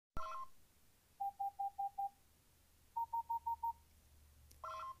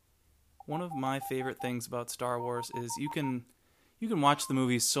one of my favorite things about Star Wars is you can watch the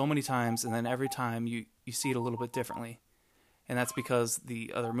movies so many times, and then every time you see it a little bit differently. And that's because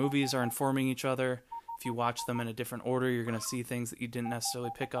the other movies are informing each other. If you watch them in a different order, you're going to see things that you didn't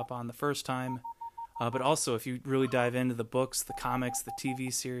necessarily pick up on the first time. But also, if you really dive into the books, the comics, the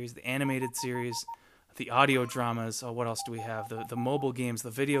TV series, the animated series, the audio dramas, what else do we have? The mobile games,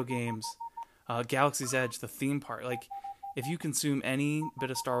 the video games, Galaxy's Edge, the theme park. Like, if you consume any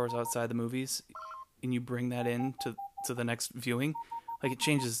bit of Star Wars outside the movies, and you bring that in to the next viewing, like, it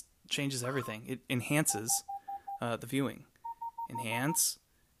changes everything. It enhances the viewing. Enhance.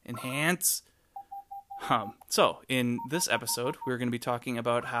 So, in this episode, we're going to be talking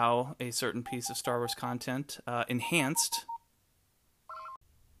about how a certain piece of Star Wars content enhanced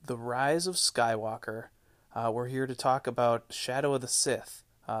The Rise of Skywalker. We're here to talk about Shadow of the Sith,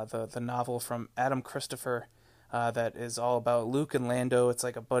 the novel from Adam Christopher that is all about Luke and Lando. It's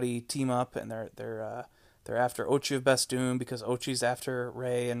like a buddy team up, and they're after Ochi of Bestoon because Ochi's after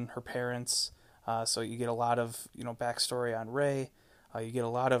Rey and her parents. So you get a lot of backstory on Rey. You get a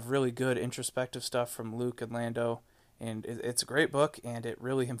lot of really good introspective stuff from Luke and Lando, and it's a great book, and it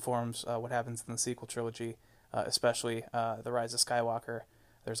really informs what happens in the sequel trilogy, especially The Rise of Skywalker.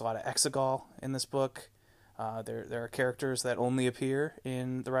 There's a lot of Exegol in this book. There are characters that only appear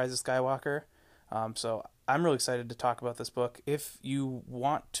in The Rise of Skywalker. So I'm really excited to talk about this book. If you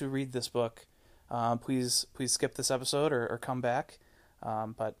want to read this book, please skip this episode or come back.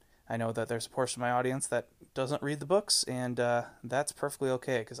 But I know that there's a portion of my audience that doesn't read the books, and that's perfectly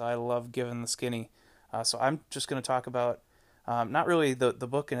okay because I love giving the skinny. So I'm just going to talk about not really the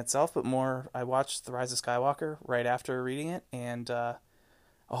book in itself, but more I watched The Rise of Skywalker right after reading it, and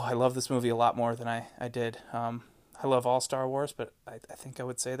I love this movie a lot more than I did. I love all Star Wars, but I think I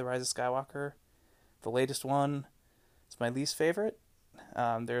would say The Rise of Skywalker, the latest one, is my least favorite.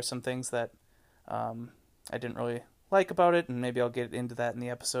 There are some things that I didn't really like about it, and maybe I'll get into that in the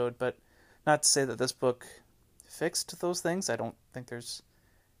episode, but not to say that this book fixed those things. I don't think there's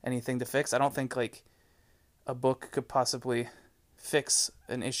anything to fix. I don't think like a book could possibly fix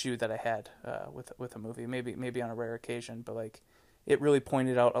an issue that I had with a movie. Maybe on a rare occasion, but like it really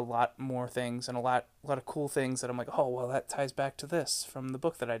pointed out a lot more things and a lot of cool things that I'm like, oh well, that ties back to this from the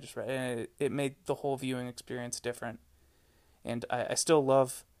book that I just read, and it made the whole viewing experience different. And I still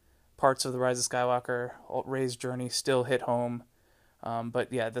love parts of The Rise of Skywalker. Rey's journey still hit home.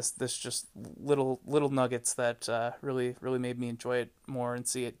 But yeah, this just little nuggets that really made me enjoy it more and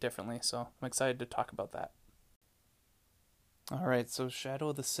see it differently. So I'm excited to talk about that. All right, so Shadow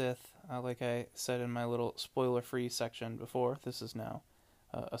of the Sith, like I said in my little spoiler-free section before, this is now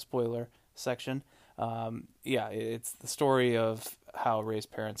a spoiler section. It's the story of how Rey's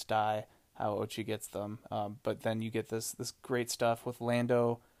parents die, how Ochi gets them, but then you get this great stuff with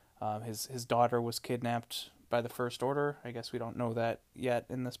Lando. His daughter was kidnapped by the First Order. I guess we don't know that yet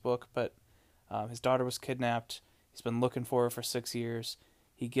in this book, but his daughter was kidnapped. He's been looking for her for 6 years.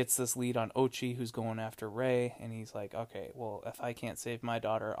 He gets this lead on Ochi, who's going after Rey, and he's like, okay, well, if I can't save my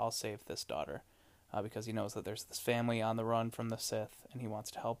daughter, I'll save this daughter, because he knows that there's this family on the run from the Sith, and he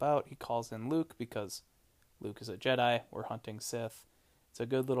wants to help out. He calls in Luke because Luke is a Jedi. We're hunting Sith. It's a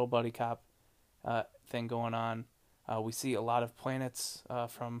good little buddy cop thing going on. We see a lot of planets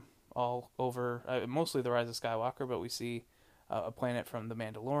from all over, mostly The Rise of Skywalker, but we see a planet from The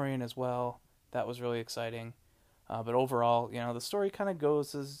Mandalorian as well. That was really exciting. But overall, the story kind of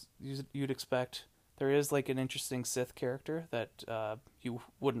goes as you'd expect. There is like an interesting Sith character that you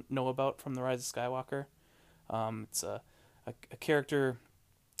wouldn't know about from The Rise of Skywalker. It's a character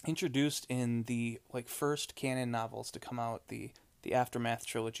introduced in the first canon novels to come out, the Aftermath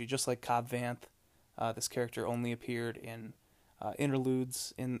trilogy, just like Cobb Vanth. This character only appeared in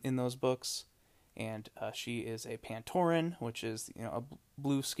interludes in those books, and she is a Pantoran, which is a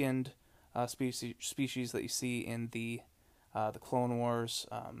blue-skinned species that you see in the Clone Wars.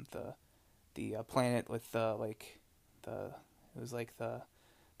 The planet with the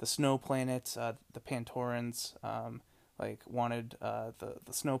snow planet. The Pantorans wanted the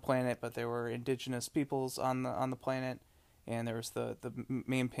snow planet, but there were indigenous peoples on the planet, and there was the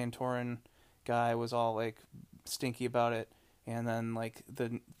main Pantoran guy was all stinky about it, and then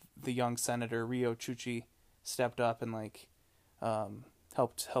the young senator Rio Chuchi stepped up and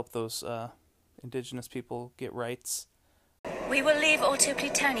help those indigenous people get rights. We will leave Auto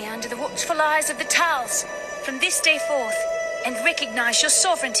Plutonia under the watchful eyes of the Tals from this day forth, and recognize your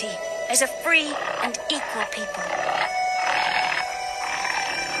sovereignty as a free and equal people.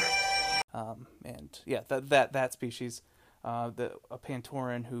 That That species, a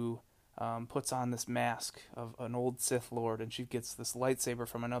Pantoran who puts on this mask of an old Sith Lord, and she gets this lightsaber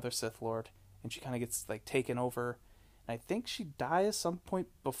from another Sith Lord, and she kind of gets like taken over. And I think she dies some point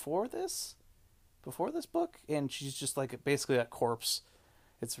before this book, and she's just like basically a corpse.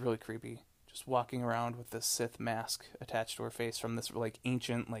 It's really creepy, just walking around with this Sith mask attached to her face from this like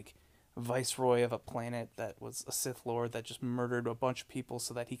ancient like viceroy of a planet that was a Sith Lord that just murdered a bunch of people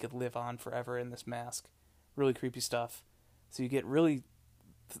so that he could live on forever in this mask. Really creepy stuff. So you get really,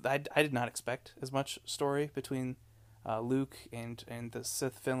 I did not expect as much story between Luke and the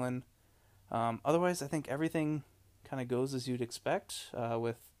Sith villain. Otherwise, I think everything kind of goes as you'd expect,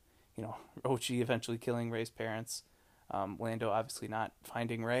 with Ochi eventually killing Rey's parents, Lando obviously not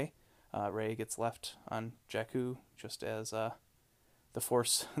finding Rey. Rey gets left on Jakku just as the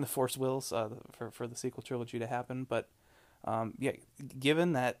Force wills for the sequel trilogy to happen. But yeah,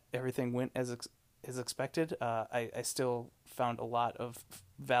 given that everything went as expected, I still found a lot of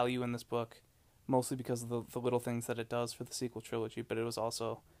value in this book, mostly because of the little things that it does for the sequel trilogy. But it was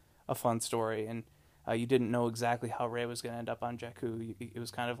also a fun story, and you didn't know exactly how Rey was going to end up on Jakku. It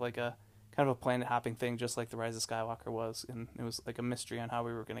was kind of a planet hopping thing, just like the Rise of Skywalker was, and it was like a mystery on how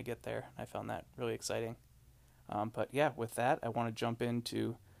we were going to get there. I found that really exciting. But yeah, with that, I want to jump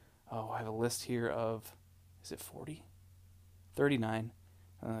into, I have a list here of, is it 40? 39.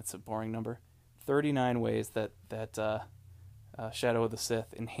 That's a boring number. 39 ways that Shadow of the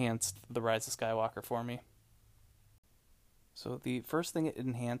Sith enhanced the Rise of Skywalker for me. So the first thing it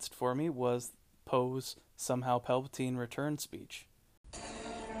enhanced for me was Poe's Somehow Palpatine return speech.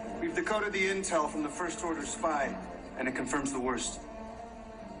 We've decoded the intel from the First Order spy, and it confirms the worst.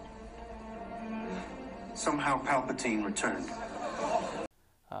 Somehow Palpatine returned.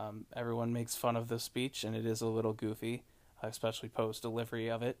 Everyone makes fun of this speech, and it is a little goofy, especially Poe's delivery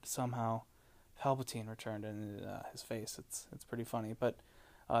of it. Somehow Palpatine returned in his face. It's pretty funny, but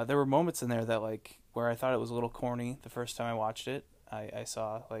there were moments in there that where I thought it was a little corny the first time I watched it. I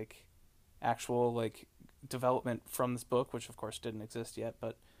saw actual development from this book, which of course didn't exist yet,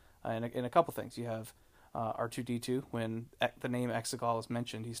 but in a couple things. You have R2-D2, when the name Exegol is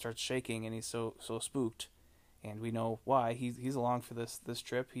mentioned, he starts shaking and he's so spooked, and we know why. He's along for this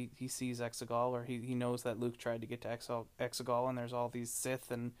trip. He sees Exegol, or he knows that Luke tried to get to Exegol, and there's all these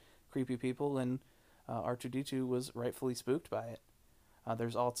Sith and creepy people, and R2-D2 was rightfully spooked by it.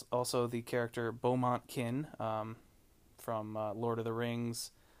 There's also the character Beaumont Kin from Lord of the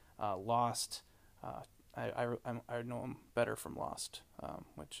Rings, Lost. I know him better from Lost,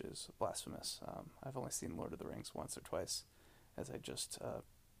 which is blasphemous. I've only seen Lord of the Rings once or twice, as I just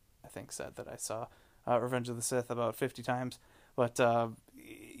I think said that I saw Revenge of the Sith about 50 times. But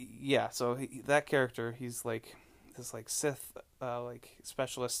yeah, so that character, he's this Sith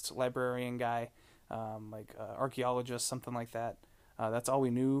specialist librarian guy, archaeologist, something like that. That's all we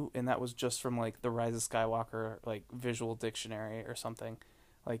knew, and that was just from the Rise of Skywalker visual dictionary or something.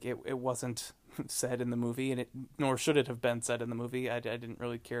 It wasn't said in the movie, and nor should it have been said in the movie. I didn't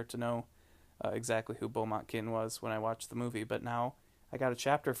really care to know exactly who Beaumont Kin was when I watched the movie, but now I got a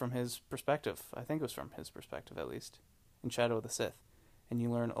chapter from his perspective. I think it was from his perspective, at least, in Shadow of the Sith, and you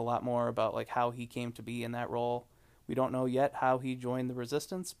learn a lot more about how he came to be in that role. We don't know yet how he joined the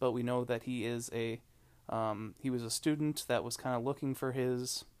Resistance, but we know that he is he was a student that was kind of looking for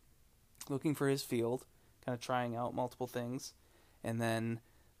his field, kind of trying out multiple things, and then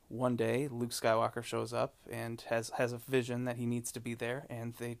one day Luke Skywalker shows up and has a vision that he needs to be there,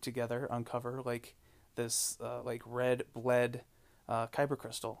 and they together uncover this red bled kyber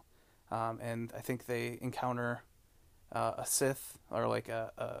crystal, and I think they encounter a Sith, or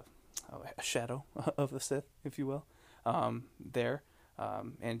a shadow of the Sith, if you will, there.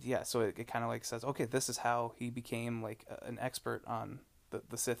 And yeah, so it kind of says, okay, this is how he became an expert on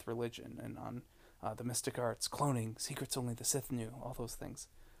the Sith religion and on the mystic arts, cloning, secrets only the Sith knew, all those things.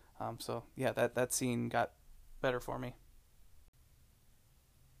 So yeah, that scene got better for me.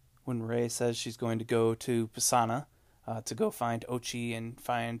 When Rey says she's going to go to Pisana to go find Ochi and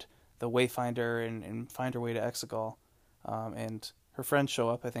find the Wayfinder and find her way to Exegol, and her friends show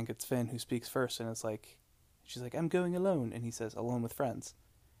up. I think it's Finn who speaks first, and she's like, I'm going alone, and he says, alone with friends.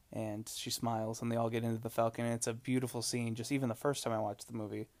 And she smiles, and they all get into the Falcon, and it's a beautiful scene. Just even the first time I watched the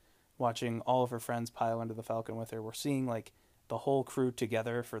movie, watching all of her friends pile into the Falcon with her, we're seeing the whole crew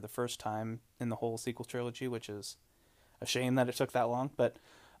together for the first time in the whole sequel trilogy, which is a shame that it took that long. But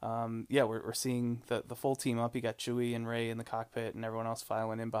yeah, we're seeing the full team up. You got Chewie and Rey in the cockpit, and everyone else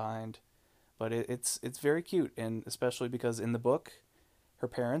filing in behind. But it's very cute, and especially because in the book, her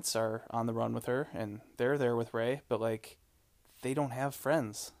parents are on the run with her, and they're there with Rey, but they don't have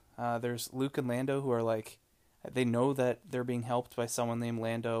friends. There's Luke and Lando who are They know that they're being helped by someone named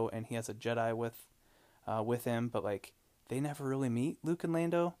Lando, and he has a Jedi with him, but like they never really meet Luke and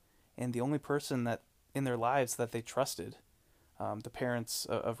Lando, and the only person that in their lives that they trusted, the parents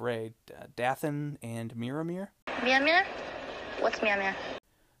of Rey, Dathan and Miramir. Miramir? What's Miramir?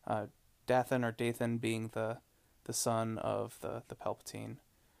 Dathan or Dathan being the son of the Palpatine,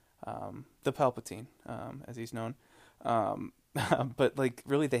 as he's known. But like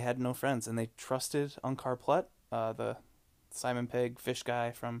really, they had no friends, and they trusted Unkar Plutt, the Simon Pegg fish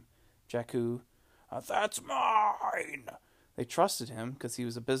guy from Jakku. That's mine. They trusted him because he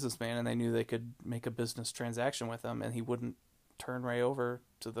was a businessman, and they knew they could make a business transaction with him, and he wouldn't turn Rey over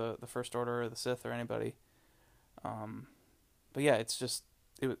to the First Order or the Sith or anybody. But yeah, it's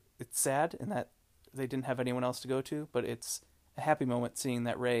sad in that they didn't have anyone else to go to, but it's a happy moment seeing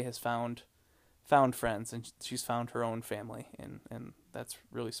that Rey has found friends, and she's found her own family, and that's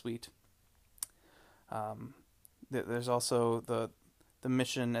really sweet. There's also the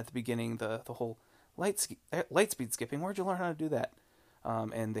mission at the beginning, the whole light speed skipping. Where'd you learn how to do that?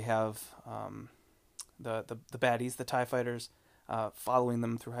 And they have the baddies, the TIE fighters, following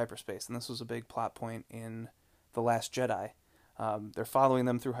them through hyperspace, and this was a big plot point in The Last Jedi. They're following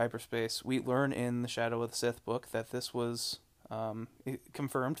them through hyperspace. We learn in the Shadow of the Sith book that this was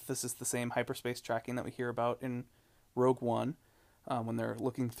confirmed. This is the same hyperspace tracking that we hear about in Rogue One, when they're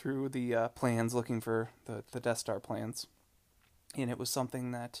looking through the plans, looking for the Death Star plans. And it was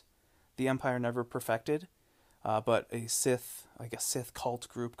something that the Empire never perfected, but a Sith cult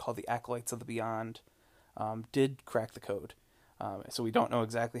group called the Acolytes of the Beyond did crack the code. So we don't know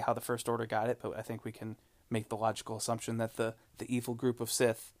exactly how the First Order got it, but I think we can make the logical assumption that the evil group of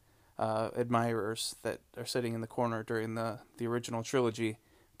Sith admirers that are sitting in the corner during the original trilogy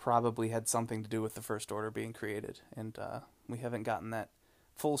probably had something to do with the First Order being created. And we haven't gotten that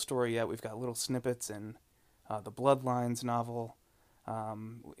full story yet. We've got little snippets in the Bloodlines novel,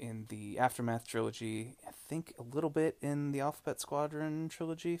 in the Aftermath trilogy, I think a little bit in the Alphabet Squadron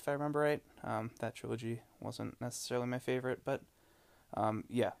trilogy, if I remember right. That trilogy wasn't necessarily my favorite, but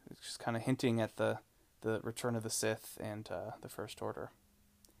yeah, it's just kind of hinting at the Return of the Sith and the First Order.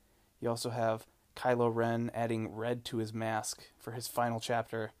 You also have Kylo Ren adding red to his mask for his final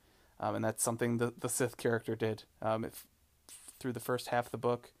chapter, and that's something the Sith character did. Through the first half of the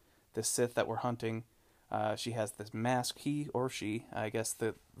book, the Sith that we're hunting, she has this mask, he or she, I guess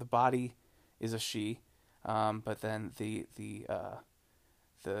the body is a she, but then the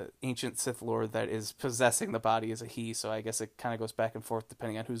ancient Sith Lord that is possessing the body is a he, so I guess it kind of goes back and forth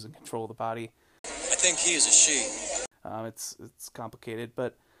depending on who's in control of the body. I think he is a she. It's complicated,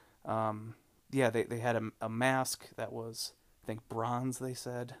 but yeah, they had a mask that was, I think, bronze, they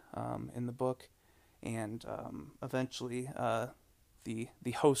said, in the book, and eventually the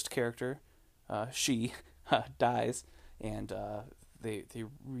host character, she, dies, and the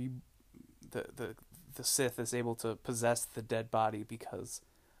Sith is able to possess the dead body because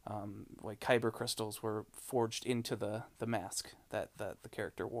like kyber crystals were forged into the mask that the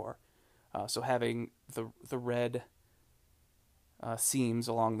character wore. So having the red seams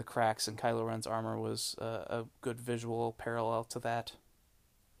along the cracks in Kylo Ren's armor was a good visual parallel to that.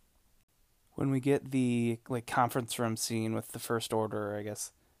 When we get the conference room scene with the First Order, I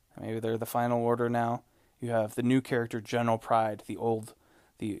guess maybe they're the Final Order now. You have the new character General Pryde, the old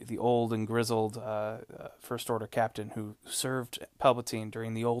and grizzled First Order captain who served Palpatine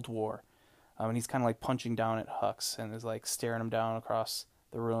during the Old War, and he's kind of like punching down at Hux and is like staring him down across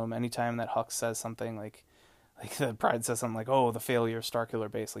the room. Anytime that Hux says something like the Pryde says something like, "Oh, the failure of Starkiller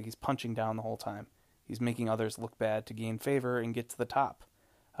Base," like he's punching down the whole time. He's making others look bad to gain favor and get to the top.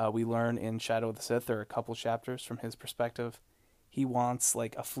 We learn in Shadow of the Sith, there are a couple chapters from his perspective. He wants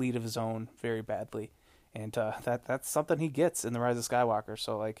like a fleet of his own very badly, and that's something he gets in The Rise of Skywalker.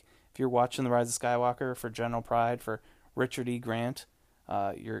 So like, if you're watching The Rise of Skywalker for General Pryde, for Richard E. Grant,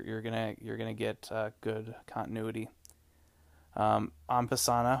 you're gonna get good continuity. On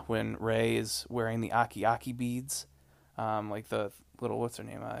Pisana, when Rey is wearing the Aki beads, like the little, what's her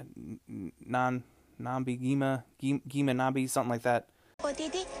name, Nambi Gima Nabi, something like that. Her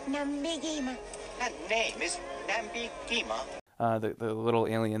name is Nambi Gima. The little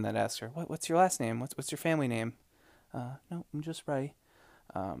alien that asks her, "What's your last name? What's your family name?" No, I'm just Rey.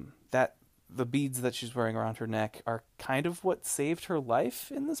 That the beads that she's wearing around her neck are kind of what saved her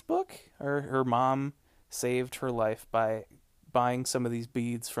life in this book. Her mom saved her life by buying some of these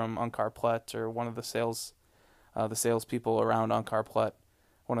beads from Unkar Plutt, or one of the salespeople around Unkar Plutt,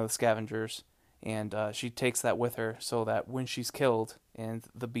 one of the scavengers, and she takes that with her so that when she's killed and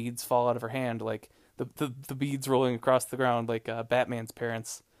the beads fall out of her hand, like the beads rolling across the ground, like Batman's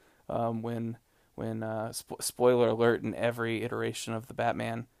parents, when when spoiler alert, in every iteration of the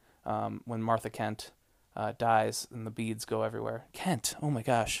Batman, when Martha Kent dies and the beads go everywhere. Kent, oh my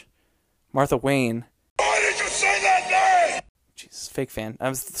gosh. Martha Wayne. Why did you say that name? Jesus, fake fan. I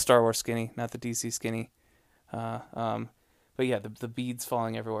was the Star Wars skinny, not the DC skinny. But yeah, the beads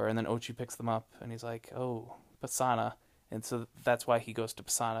falling everywhere, and then Ochi picks them up, and he's like, oh, Pasana. And so that's why he goes to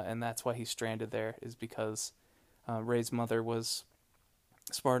Pasana, and that's why he's stranded there, is because Rey's mother was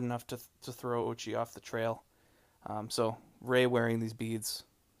smart enough to throw Ochi off the trail. So Rey wearing these beads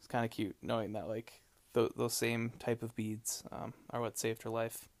is kind of cute, knowing that like those same type of beads are what saved her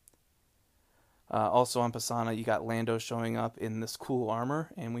life. Also on Pasana, you got Lando showing up in this cool armor,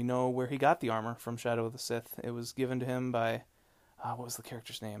 and we know where he got the armor from Shadow of the Sith. It was given to him by, what was the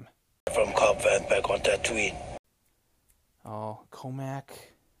character's name? From Cobb Van back on Tatooine. Oh,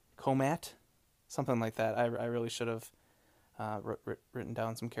 Comat? Something like that. I really should have written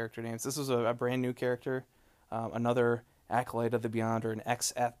down some character names. This was a brand new character, another acolyte of the Beyond, or an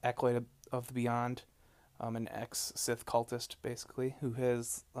ex-acolyte of the Beyond, an ex-Sith cultist, basically, who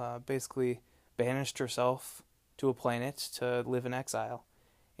has basically banished herself to a planet to live in exile.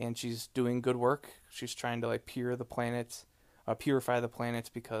 And she's doing good work. She's trying to like purify the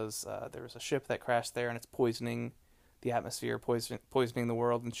planet because there was a ship that crashed there and it's poisoning the atmosphere, poisoning the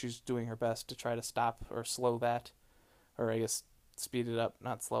world, and she's doing her best to try to stop or slow that, or I guess speed it up,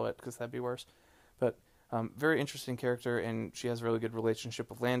 not slow it, because that'd be worse. But very interesting character, and she has a really good relationship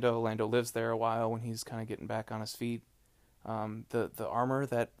with Lando. Lando lives there a while when he's kind of getting back on his feet. The armor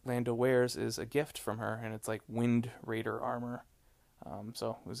that Lando wears is a gift from her, and it's like Wind Raider armor.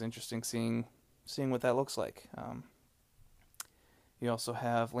 So it was interesting seeing what that looks like. You also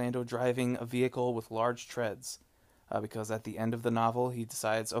have Lando driving a vehicle with large treads, because at the end of the novel he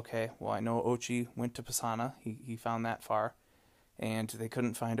decides, okay, well, I know Ochi went to Pasana. He found that far, and they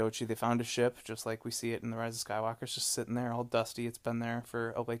couldn't find Ochi. They found a ship, just like we see it in The Rise of Skywalker. It's just sitting there all dusty. It's been there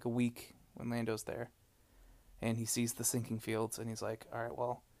for like a week when Lando's there. And he sees the sinking fields, and he's like, all right,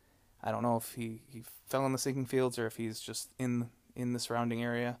 well, I don't know if he fell in the sinking fields or if he's just in the surrounding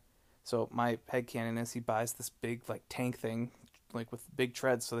area. So my headcanon is he buys this big like tank thing, like with big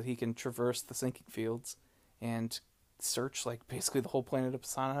treads, so that he can traverse the sinking fields and search like basically the whole planet of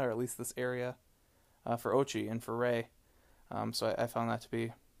Pasana, or at least this area, for Ochi and for Rey. So I found that to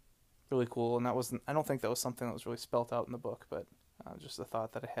be really cool, and I don't think that was something that was really spelt out in the book, but just a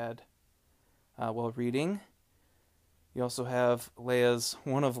thought that I had while reading. You also have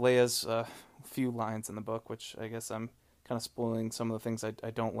one of Leia's few lines in the book, which I guess I'm kind of spoiling some of the things I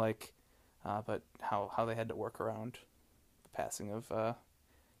don't like, but how they had to work around the passing of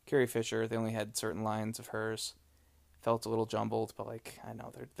Carrie Fisher. They only had certain lines of hers. Felt a little jumbled, but like I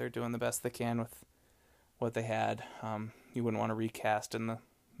know they're doing the best they can with what they had. You wouldn't want to recast in the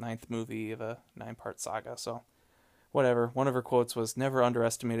 9th movie of a 9-part saga, so whatever. One of her quotes was, "Never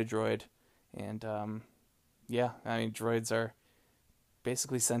underestimate a droid," and yeah, I mean, droids are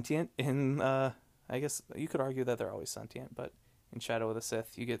basically sentient in, I guess you could argue that they're always sentient, but in Shadow of the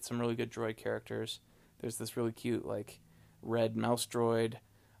Sith, you get some really good droid characters. There's this really cute, like, red mouse droid.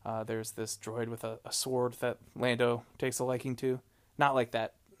 There's this droid with a sword that Lando takes a liking to. Not like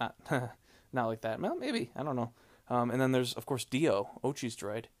that. Not like that. Well, maybe. I don't know. And then there's, of course, Dio, Ochi's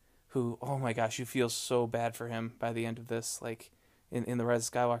droid, who, oh my gosh, you feel so bad for him by the end of this. Like, in The Rise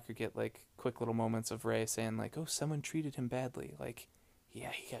of Skywalker, you get, like, quick little moments of Rey saying, like, oh, someone treated him badly. Like,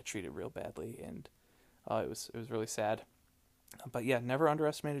 yeah, he got treated real badly, and it was really sad. But yeah, never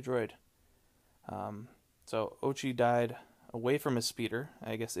underestimate a droid. So Ochi died away from his speeder.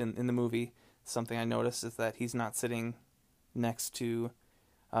 I guess in the movie, something I noticed is that he's not sitting next to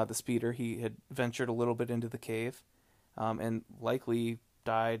the speeder. He had ventured a little bit into the cave, and likely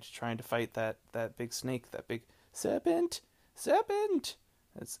died trying to fight that big snake, that big serpent,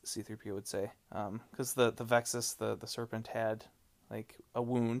 as C-3PO would say. Because the Vexus, the serpent, had like a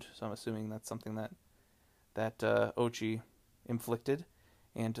wound, so I'm assuming that's something that Ochi inflicted.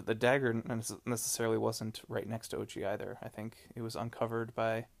 And the dagger necessarily wasn't right next to Ochi either. I think it was uncovered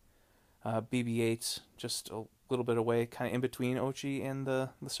by BB-8 just a little bit away, kind of in between Ochi and the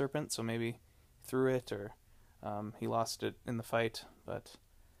serpent. So maybe threw it, or he lost it in the fight. But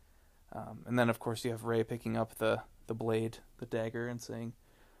and then of course you have Rey picking up the blade, the dagger, and saying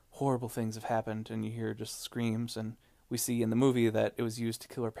horrible things have happened, and you hear just screams. And we see in the movie that it was used to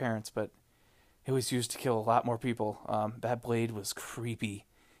kill her parents, but it was used to kill a lot more people. That blade was creepy.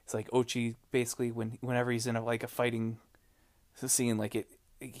 It's like Ochi basically whenever he's in a fighting scene, like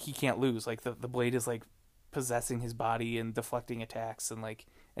he can't lose. Like the blade is like possessing his body and deflecting attacks, and like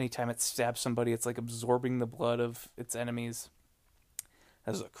anytime it stabs somebody, it's like absorbing the blood of its enemies.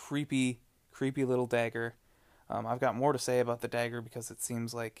 That was a creepy creepy little dagger. I've got more to say about the dagger because it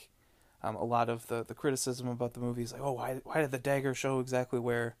seems like a lot of the criticism about the movie is like, oh, why did the dagger show exactly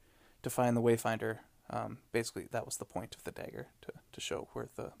where to find the Wayfinder? Basically, that was the point of the dagger, to show where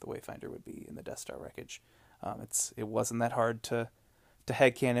the Wayfinder would be in the Death Star wreckage. It wasn't that hard to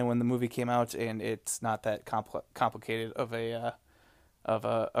headcanon when the movie came out, and it's not that complicated of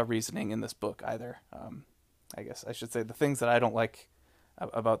a reasoning in this book either. I guess I should say the things that I don't like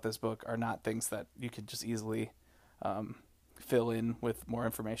about this book are not things that you could just easily fill in with more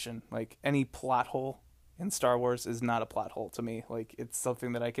information. Like, any plot hole in Star Wars is not a plot hole to me. Like, it's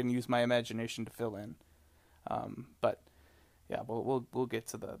something that I can use my imagination to fill in. But yeah, we'll get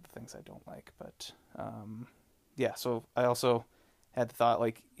to the things I don't like. But yeah, so I also had the thought,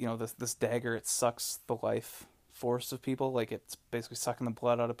 like, this dagger, it sucks the life force of people. Like, it's basically sucking the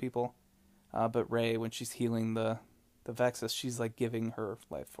blood out of people. But Rey, when she's healing the Vexus, she's like giving her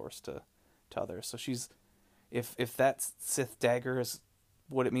life force to others. So she's, if that Sith dagger is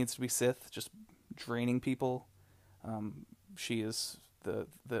what it means to be Sith, just draining people, she is the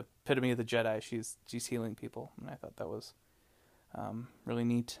epitome of the Jedi. She's healing people, and I thought that was really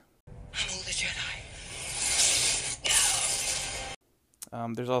neat. Hello, the Jedi.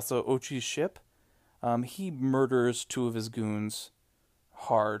 There's also Ochi's ship. He murders two of his goons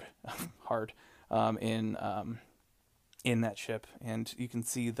hard in that ship, and you can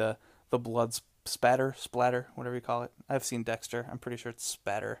see the blood splatter, whatever you call it. I've seen Dexter. I'm pretty sure it's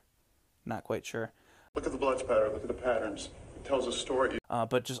spatter. Not quite sure. Look at the blood spatter. Look at the patterns. It tells a story.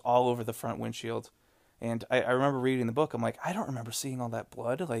 But just all over the front windshield. And I remember reading the book. I'm like, I don't remember seeing all that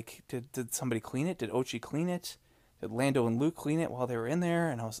blood. Like, did somebody clean it? Did Ochi clean it? Did Lando and Luke clean it while they were in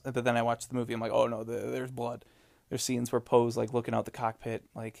there? But then I watched the movie. I'm like, oh no, there's blood. There's scenes where Poe's like looking out the cockpit,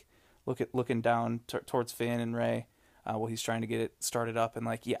 like looking down towards Finn and Rey, while he's trying to get it started up, and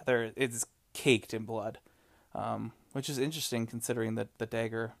like, yeah, it's caked in blood, which is interesting considering that the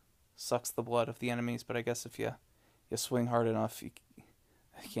dagger sucks the blood of the enemies. But I guess if you swing hard enough, you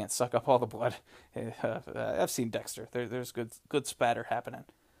can't suck up all the blood. I've seen Dexter. There's good spatter happening.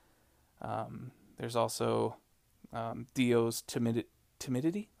 There's also Dio's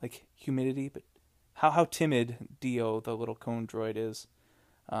timidity, like humidity, but how timid Dio, the little cone droid, is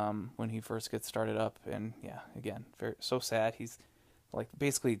when he first gets started up. And yeah, again, so sad. He's like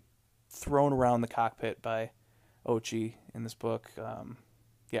basically thrown around the cockpit by Ochi in this book.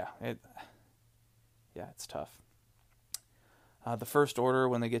 It's tough. The First Order,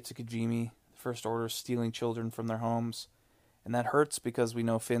 when they get to Kijimi, the First Order is stealing children from their homes, and that hurts because we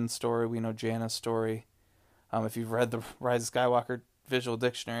know Finn's story, we know Janna's story. If you've read the Rise of Skywalker visual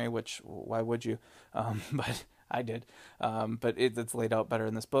dictionary, which why would you? But I did. But it's laid out better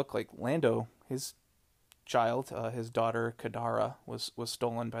in this book. Like, Lando, his child, his daughter Kadara, was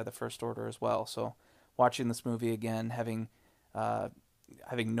stolen by the First Order as well. So watching this movie again, having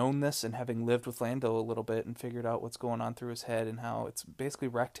known this and having lived with Lando a little bit and figured out what's going on through his head and how it's basically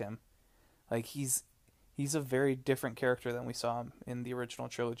wrecked him. Like, he's a very different character than we saw him in the original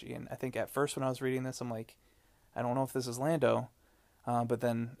trilogy. And I think at first when I was reading this, I'm like, I don't know if this is Lando. But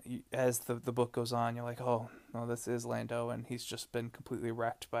then as the book goes on, you're like, oh, no, this is Lando, and he's just been completely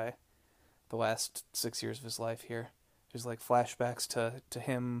wrecked by the last 6 years of his life here. There's like flashbacks to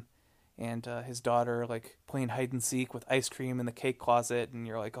him and his daughter like playing hide and seek with ice cream in the cake closet, and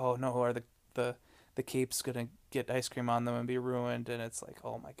you're like, oh no, are the capes gonna get ice cream on them and be ruined? And it's like,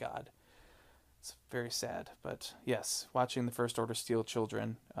 oh my god, it's very sad. But yes, watching the First Order steal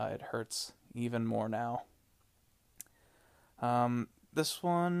children, it hurts even more now. This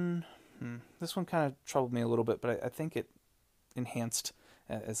one kind of troubled me a little bit, but I think it enhanced,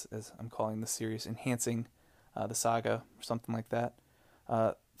 as I'm calling the series, enhancing the saga or something like that.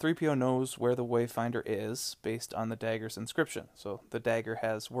 3PO knows where the Wayfinder is based on the dagger's inscription. So the dagger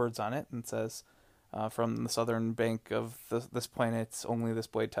has words on it and says, from the southern bank of this planet, only this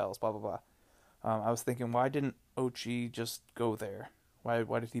blade tells, blah, blah, blah. I was thinking, why didn't Ochi just go there? Why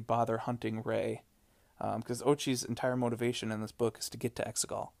did he bother hunting Rey? Because Ochi's entire motivation in this book is to get to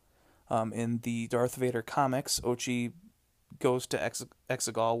Exegol. In the Darth Vader comics, Ochi goes to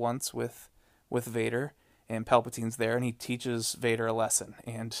Exegol once with Vader, and Palpatine's there, and he teaches Vader a lesson.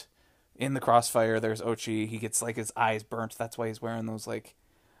 And in the Crossfire, there's Ochi. He gets like his eyes burnt. That's why he's wearing those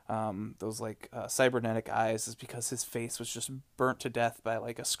cybernetic eyes, is because his face was just burnt to death by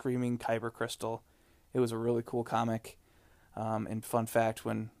like a screaming kyber crystal. It was a really cool comic. And fun fact,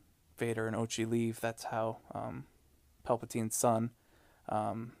 when Vader and Ochi leave, that's how Palpatine's son,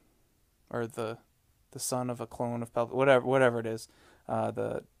 or the son of a clone of Palpatine, whatever it is,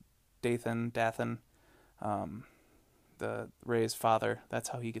 the Dathan, the Rey's father. That's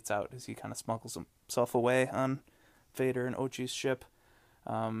how he gets out, is he kind of smuggles himself away on Vader and Ochi's ship.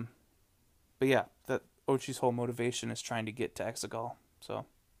 But yeah, that Ochi's whole motivation is trying to get to Exegol. So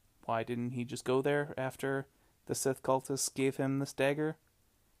why didn't he just go there after the Sith cultists gave him this dagger?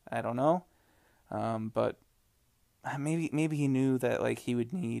 I don't know. But maybe he knew that like he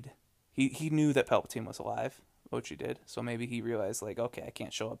would need. He knew that Palpatine was alive. Ochi did. So maybe he realized like, okay, I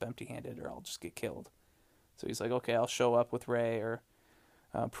can't show up empty-handed or I'll just get killed. So he's like, okay, I'll show up with Rey or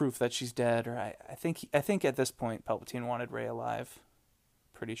proof that she's dead. Or I think at this point Palpatine wanted Rey alive.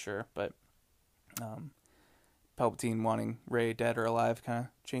 Pretty sure, but Palpatine wanting Rey dead or alive kind of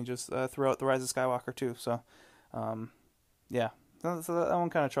changes throughout the Rise of Skywalker too. So yeah, so that one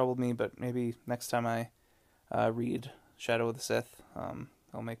kind of troubled me. But maybe next time I read Shadow of the Sith,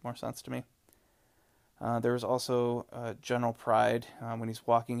 it'll make more sense to me. There was also General Pride when he's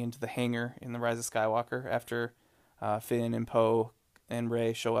walking into the hangar in the Rise of Skywalker after Finn and Poe and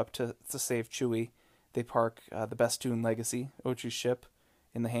Rey show up to save Chewie. They park the Bestoon Legacy, Ochi's ship,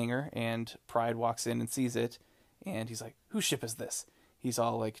 in the hangar, and Pride walks in and sees it, and he's like, "Whose ship is this?" He's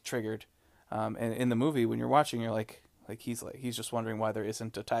all like triggered. And in the movie, when you're watching, you're like he's just wondering why there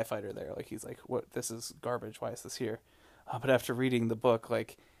isn't a TIE fighter there. Like he's like, "What? This is garbage. Why is this here?" But after reading the book,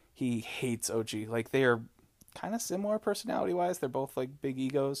 like he hates Ochi. Like they are kind of similar personality wise. They're both like big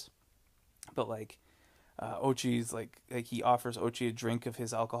egos, but like Ochi's like he offers Ochi a drink of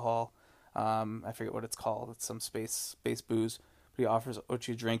his alcohol. I forget what it's called. It's some space booze. But he offers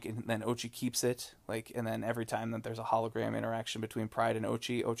Ochi a drink, and then Ochi keeps it. Like, and then every time that there's a hologram interaction between Pride and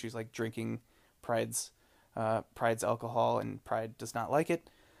Ochi, Ochi's like drinking Pride's alcohol, and Pride does not like it.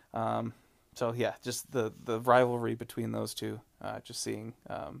 So yeah, just the rivalry between those two. Just seeing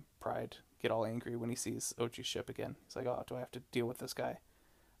Pride get all angry when he sees Ochi's ship again. He's like, "Oh, do I have to deal with this guy?"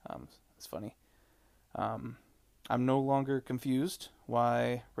 It's funny. I'm no longer confused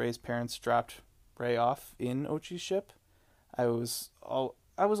why Rey's parents dropped Rey off in Ochi's ship. I was a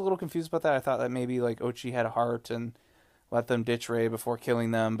little confused about that. I thought that maybe like Ochi had a heart and let them ditch Rey before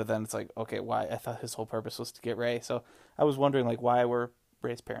killing them, but then it's like, okay, why? I thought his whole purpose was to get Rey. So I was wondering like why were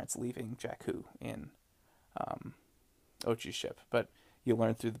Rey's parents leaving Jakku in Ochi's ship. But you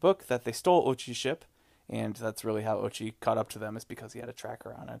learn through the book that they stole Ochi's ship, and that's really how Ochi caught up to them, is because he had a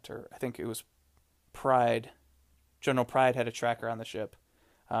tracker on it, or I think it was Pride. General Pride had a tracker on the ship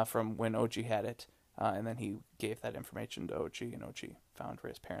from when Ochi had it. And then he gave that information to Ochi, and Ochi found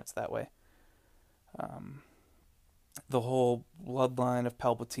Rey's parents that way. The whole bloodline of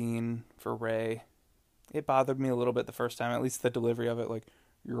Palpatine for Rey, it bothered me a little bit the first time, at least the delivery of it, like,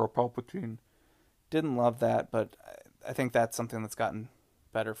 "You're a Palpatine." Didn't love that, but I think that's something that's gotten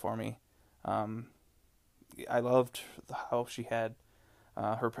better for me. I loved how she had,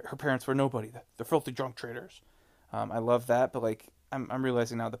 her parents were nobody. They're filthy drunk traders. I love that, but like, I'm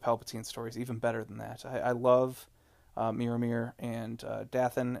realizing now the Palpatine story is even better than that. I love Miramir and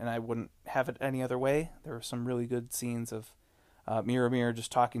Dathan, and I wouldn't have it any other way. There were some really good scenes of Miramir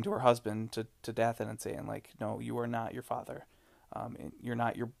just talking to her husband, to Dathan, and saying like, "No, you are not your father. You're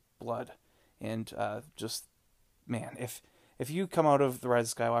not your blood." And just, man, if you come out of the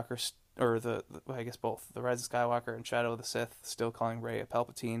Rise of Skywalker, or I guess both, the Rise of Skywalker and Shadow of the Sith, still calling Rey a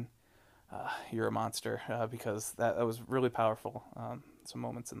Palpatine, you're a monster, because that was really powerful. Some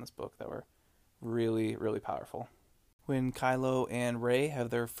moments in this book that were really, really powerful. When Kylo and Rey have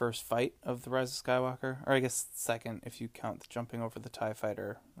their first fight of the Rise of Skywalker, or I guess second if you count the jumping over the TIE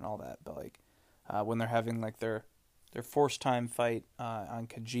fighter and all that, but like when they're having like their force time fight on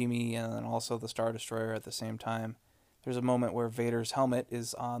Kijimi, and then also the Star Destroyer at the same time, there's a moment where Vader's helmet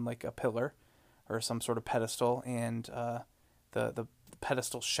is on like a pillar or some sort of pedestal, and the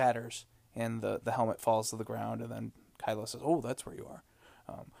pedestal shatters, and the helmet falls to the ground, and then Kylo says, "Oh, that's where you are."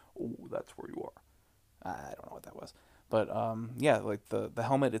 "Oh, that's where you are." I don't know what that was. But yeah, like the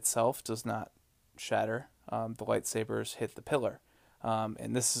helmet itself does not shatter. The lightsabers hit the pillar.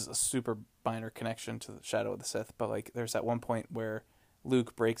 And this is a super minor connection to the Shadow of the Sith, but like there's that one point where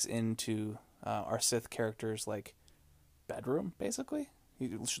Luke breaks into our Sith character's like bedroom, basically.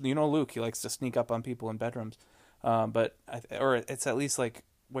 You know Luke, he likes to sneak up on people in bedrooms. But it's at least like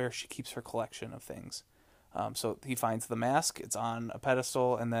where she keeps her collection of things. So he finds the mask, it's on a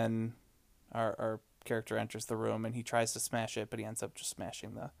pedestal, and then our character enters the room, and he tries to smash it, but he ends up just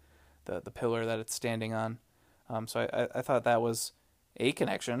smashing the pillar that it's standing on. So I thought that was a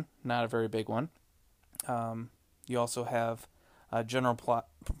connection, not a very big one. You also have General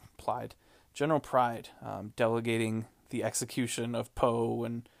Pride delegating the execution of Poe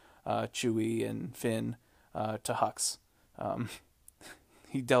and Chewie and Finn to Hux.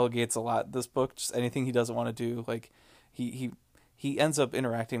 He delegates a lot this book, just anything he doesn't want to do. Like, he ends up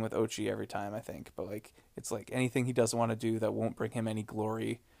interacting with Ochi every time, I think, but like it's like anything he doesn't want to do that won't bring him any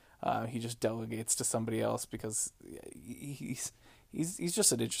glory, he just delegates to somebody else because he's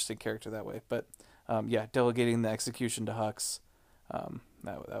just an interesting character that way. But yeah, delegating the execution to Hux,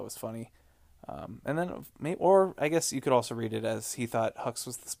 that was funny. And then, or I guess you could also read it as he thought Hux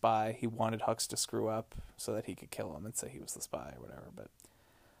was the spy. He wanted Hux to screw up so that he could kill him and say he was the spy or whatever. But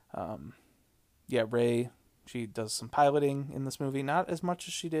yeah, Rey, she does some piloting in this movie, not as much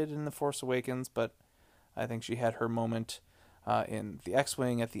as she did in The Force Awakens, but I think she had her moment in the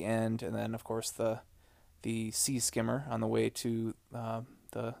X-wing at the end, and then of course the sea skimmer on the way to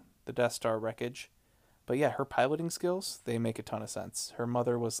the Death Star wreckage. But yeah, her piloting skills, they make a ton of sense. Her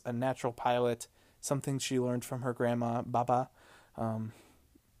mother was a natural pilot, something she learned from her grandma, Baba.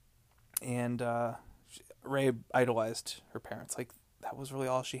 And Rey idolized her parents. Like, that was really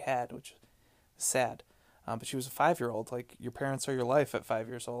all she had, which is sad. But she was a 5-year-old. Like, your parents are your life at 5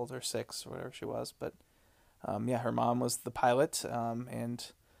 years old, or 6, or whatever she was. But yeah, her mom was the pilot. Yeah,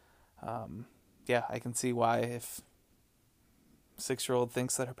 I can see why if 6-year-old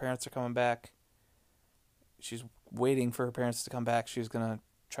thinks that her parents are coming back, she's waiting for her parents to come back. She's going to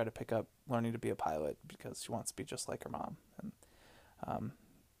try to pick up learning to be a pilot because she wants to be just like her mom. And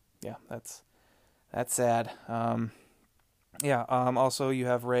yeah, that's sad. Also you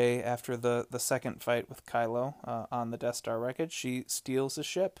have Rey after the second fight with Kylo on the Death Star wreckage. She steals a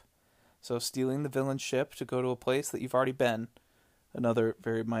ship. So stealing the villain's ship to go to a place that you've already been. Another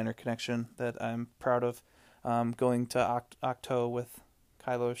very minor connection that I'm proud of. Going to Octo with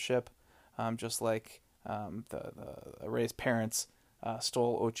Kylo's ship, just like the Rey's parents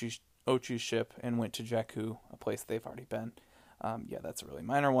stole Ochi's ship and went to Jakku, a place they've already been. Yeah, that's a really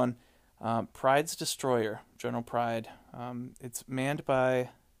minor one. Pride's destroyer, General Pride. It's manned by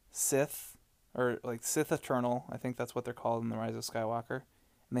Sith, or like Sith Eternal. I think that's what they're called in The Rise of Skywalker.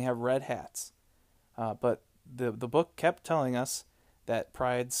 And they have red hats. But the book kept telling us that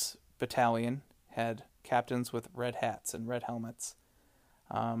Pride's battalion had captains with red hats and red helmets.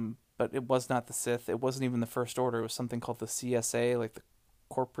 But it was not the Sith. It wasn't even the First Order. It was something called the CSA, like the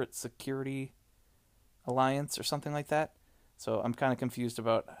Corporate Security Alliance or something like that. So I'm kind of confused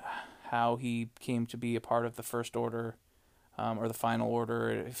about how he came to be a part of the First Order or the Final Order,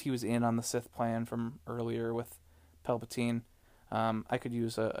 if he was in on the Sith plan from earlier with Palpatine. I could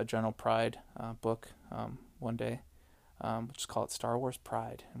use a General Pride book one day. We'll just call it Star Wars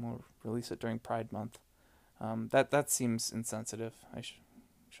Pride, and we'll release it during Pride Month. That seems insensitive. I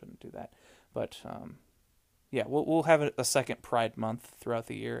shouldn't do that. But yeah, we'll have a second Pride Month throughout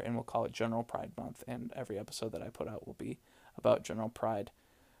the year, and we'll call it General Pride Month, and every episode that I put out will be about General Pride.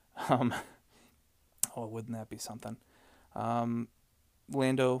 Oh, wouldn't that be something?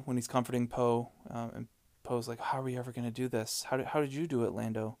 Lando, when he's comforting Poe, and Poe's like, how are we ever going to do this? How did you do it,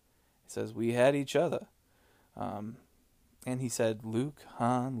 Lando? He says, we had each other. And he said, Luke,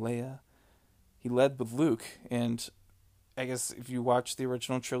 Han, Leia. He led with Luke, and I guess if you watch the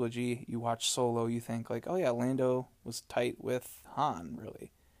original trilogy, you watch Solo, you think like, oh yeah, Lando was tight with Han,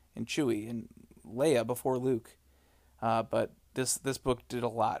 really, and Chewie, and Leia before Luke. But this book did a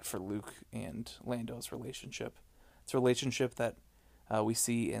lot for Luke and Lando's relationship. It's a relationship that we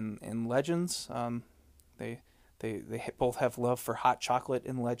see in Legends. They both have love for hot chocolate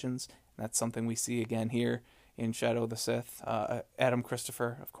in Legends, and that's something we see again here in Shadow of the Sith. Adam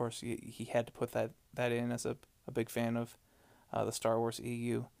Christopher, of course, he had to put that in as a big fan of the Star Wars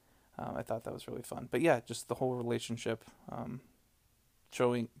EU. I thought that was really fun. But yeah, just the whole relationship,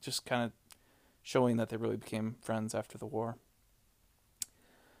 showing that they really became friends after the war.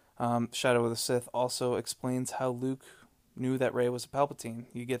 Shadow of the Sith also explains how Luke knew that Rey was a Palpatine.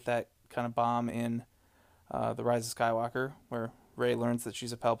 You get that kind of bomb in The Rise of Skywalker, where Rey learns that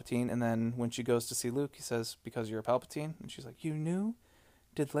she's a Palpatine, and then when she goes to see Luke, he says, because you're a Palpatine? And she's like, you knew?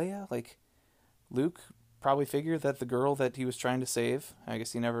 Did Leia? Like, Luke probably figured that the girl that he was trying to save, I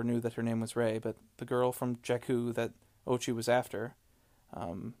guess he never knew that her name was Rey, but the girl from Jakku that Ochi was after,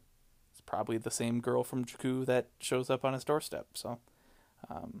 it's probably the same girl from Jakku that shows up on his doorstep. So,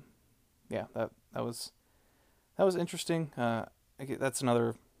 yeah, that was interesting. That's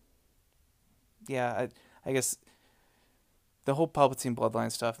another. Yeah, I guess the whole Palpatine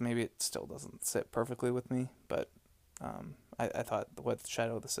bloodline stuff, maybe it still doesn't sit perfectly with me, but I thought what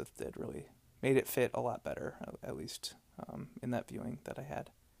Shadow of the Sith did really made it fit a lot better, at least in that viewing that I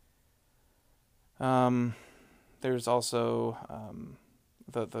had. There's also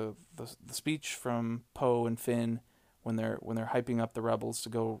the speech from Poe and Finn when they're hyping up the rebels to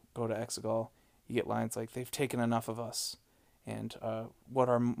go to Exegol. You get lines like, they've taken enough of us, and what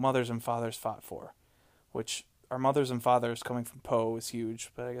our mothers and fathers fought for, which our mothers and fathers coming from Poe is huge,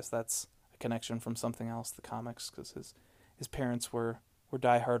 but I guess that's a connection from something else, the comics, because his parents were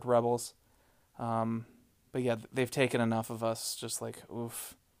diehard rebels. But yeah, they've taken enough of us, just like,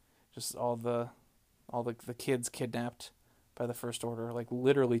 oof, just all the kids kidnapped by the First Order, like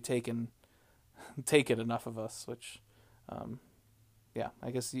literally taken enough of us, which, yeah,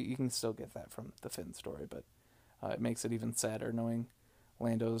 I guess you can still get that from the Finn story, but it makes it even sadder knowing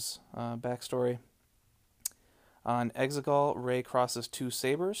Lando's backstory. On Exegol, Rey crosses 2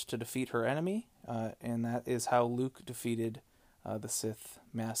 sabers to defeat her enemy, and that is how Luke defeated the Sith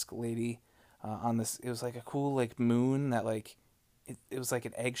Mask Lady on this. It was like a cool like moon that like it was like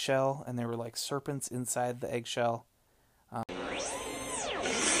an eggshell, and there were like serpents inside the eggshell.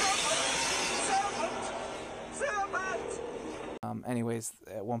 Anyways,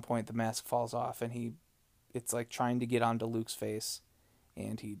 at one point the mask falls off, and it's like trying to get onto Luke's face,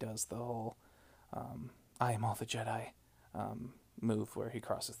 and he does the whole I am all the Jedi move where he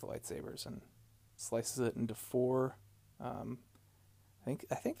crosses the lightsabers and slices it into 4. I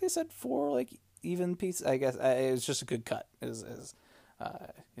think they said 4 like even pieces. I guess it was just a good cut. It was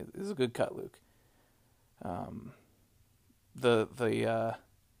a good cut, Luke. The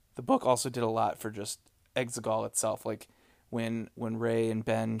book also did a lot for just Exegol itself. Like when Rey and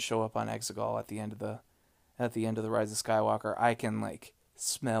Ben show up on Exegol at the end of the Rise of Skywalker, I can like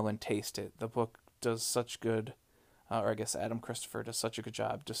smell and taste it. The book does such good, or I guess Adam Christopher does such a good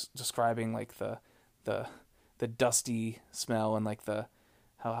job just describing like the dusty smell and like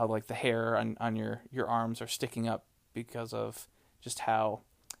how like the hair on your arms are sticking up because of just how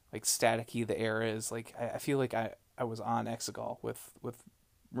like staticky the air is. Like I feel like I was on Exegol with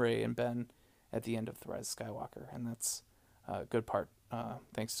Rey and Ben at the end of the Rise of Skywalker, and that's a good part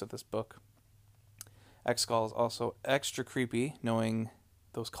thanks to this book. Exegol is also extra creepy, knowing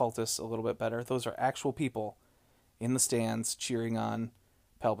those cultists a little bit better. Those are actual people in the stands cheering on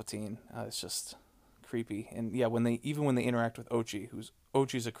Palpatine. It's just creepy. And yeah, when they interact with Ochi,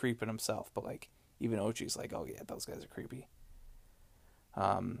 Ochi's a creep in himself, but like even Ochi's like, oh yeah, those guys are creepy.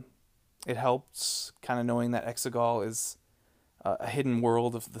 It helps kind of knowing that Exegol is a hidden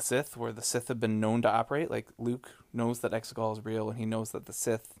world of the Sith, where the Sith have been known to operate. Like Luke knows that Exegol is real, and he knows that the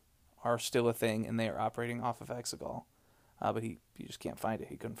Sith are still a thing, and they are operating off of Exegol. But he just can't find it.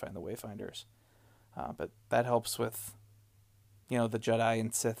 He couldn't find the Wayfinders. But that helps with, the Jedi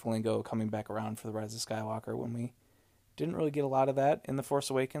and Sith lingo coming back around for the Rise of Skywalker, when we didn't really get a lot of that in The Force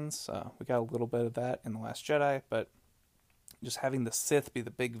Awakens. We got a little bit of that in The Last Jedi, but just having the Sith be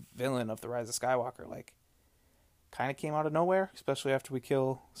the big villain of the Rise of Skywalker, like, kind of came out of nowhere, especially after we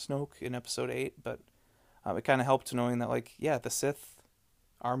kill Snoke in Episode 8. But it kind of helped knowing that, like, yeah, the Sith,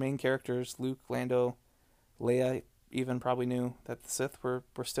 our main characters, Luke, Lando, Leia, even probably knew that the Sith were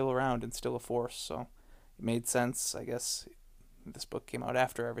still around and still a force, so it made sense. I guess this book came out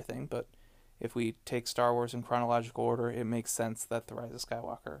after everything, but if we take Star Wars in chronological order, it makes sense that the Rise of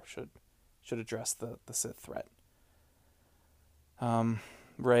Skywalker should address the Sith threat.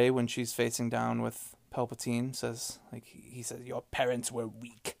 Rey, when she's facing down with Palpatine, says, like, he says, your parents were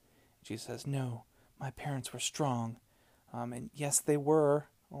weak. She says, no, my parents were strong. And yes, they were.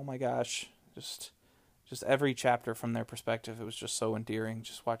 Oh my gosh, just every chapter from their perspective, it was just so endearing,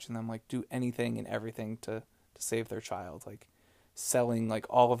 just watching them like do anything and everything to save their child, like selling like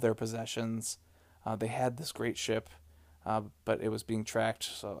all of their possessions. They had this great ship, but it was being tracked,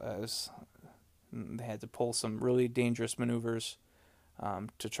 so they had to pull some really dangerous maneuvers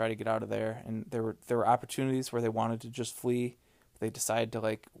to try to get out of there. And there were opportunities where they wanted to just flee, but they decided to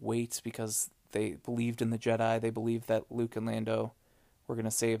like wait because they believed in the Jedi. They believed that Luke and Lando were going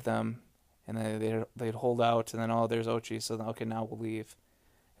to save them. And then they'd hold out, and then, oh, there's Ochi, so then, okay, now we'll leave.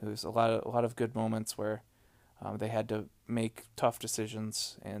 It was a lot of good moments where they had to make tough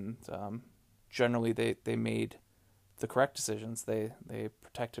decisions, and generally they made the correct decisions. They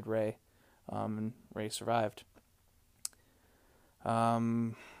protected Rey, and Rey survived.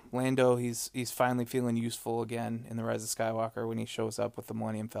 Lando, he's finally feeling useful again in the Rise of Skywalker when he shows up with the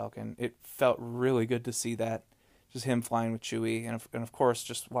Millennium Falcon. It felt really good to see that. Just him flying with Chewie, and of course,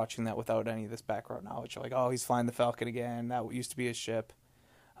 just watching that without any of this background knowledge. You're like, oh, he's flying the Falcon again. That used to be his ship.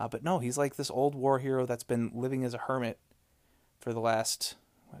 But no, he's like this old war hero that's been living as a hermit for the last,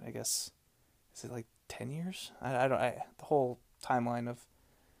 I guess, is it like 10 years? The whole timeline of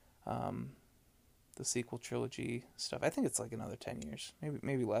the sequel trilogy stuff. I think it's like another 10 years,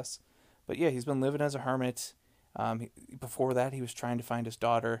 maybe less. But yeah, he's been living as a hermit. Before that, he was trying to find his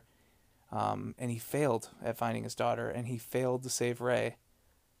daughter. And he failed at finding his daughter, and he failed to save Rey.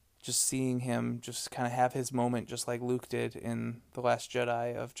 Just seeing him just kind of have his moment, just like Luke did in The Last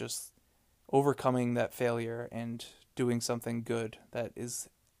Jedi, of just overcoming that failure and doing something good that is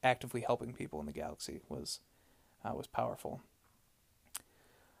actively helping people in the galaxy was powerful.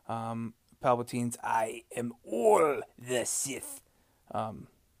 Palpatine's "I am all the Sith"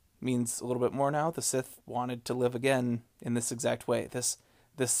 means a little bit more now. The Sith wanted to live again in this exact way. This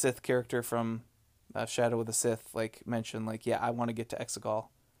Sith character from Shadow of the Sith mentioned yeah, I want to get to Exegol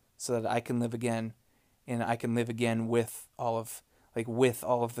so that I can live again, and I can live again with all of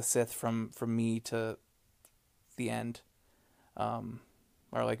the Sith from me to the end,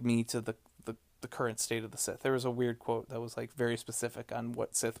 or me to the current state of the Sith. There was a weird quote that was very specific on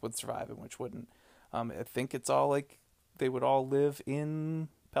what Sith would survive and which wouldn't. I think it's all they would all live in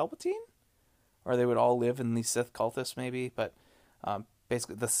Palpatine, or they would all live in the Sith cultists maybe, but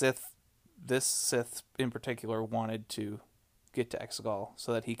basically this Sith in particular wanted to get to Exegol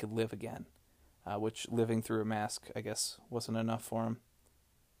so that he could live again, which living through a mask, I guess, wasn't enough for him.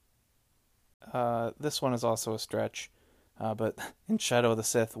 This one is also a stretch, but in Shadow of the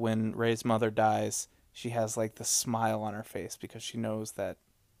Sith, when Rey's mother dies, she has this smile on her face because she knows that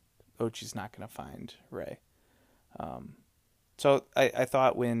Ochi's not going to find Rey. So I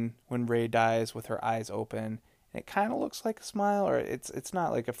thought when Rey dies with her eyes open, it kind of looks like a smile, or it's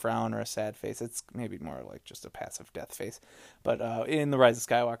not like a frown or a sad face. It's maybe more like just a passive death face. But in The Rise of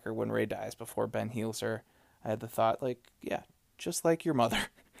Skywalker, when Rey dies before Ben heals her, I had the thought yeah, just like your mother.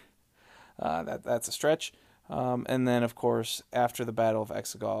 That's a stretch. And then, of course, after the Battle of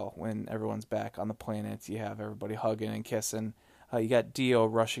Exegol, when everyone's back on the planet, you have everybody hugging and kissing. You got Dio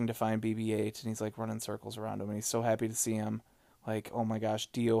rushing to find BB-8, and he's running circles around him, and he's so happy to see him. Oh my gosh,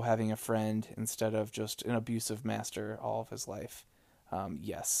 Dio having a friend instead of just an abusive master all of his life.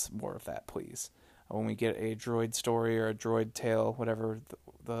 Yes, more of that, please. When we get a droid story or a droid tale, whatever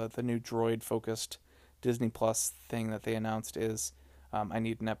the new droid-focused Disney Plus thing that they announced is, I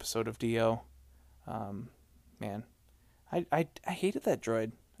need an episode of Dio. Man, I hated that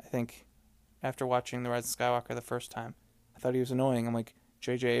droid, I think, after watching The Rise of Skywalker the first time. I thought he was annoying. I'm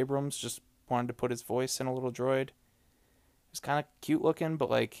J.J. Abrams just wanted to put his voice in a little droid. It was kind of cute looking, but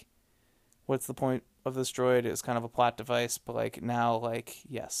what's the point of this droid? It's kind of a plot device, but now,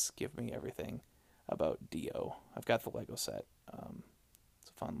 yes, give me everything about Dio. I've got the Lego set.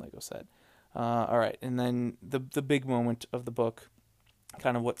 It's a fun Lego set. All right, and then the big moment of the book,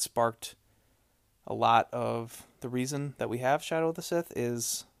 kind of what sparked a lot of the reason that we have Shadow of the Sith,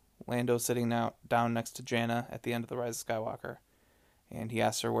 is Lando sitting down next to Janna at the end of The Rise of Skywalker, and he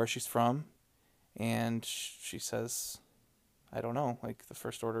asks her where she's from, and she says, I don't know, the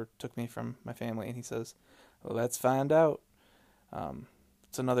First Order took me from my family, and he says, well, let's find out.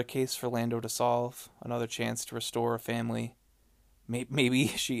 It's another case for Lando to solve, another chance to restore a family. Maybe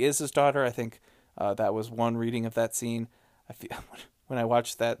she is his daughter. I think that was one reading of that scene. I feel when I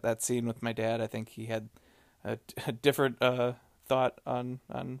watched that scene with my dad, I think he had a different thought on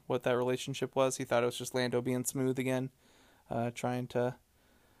what that relationship was. He thought it was just Lando being smooth again, trying to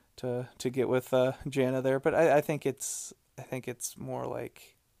get with Janna there. But I think it's more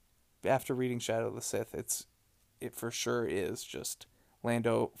after reading Shadow of the Sith, it for sure is just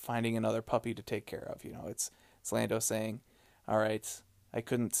Lando finding another puppy to take care of. It's Lando saying, all right, I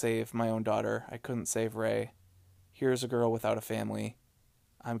couldn't save my own daughter. I couldn't save Rey. Here's a girl without a family.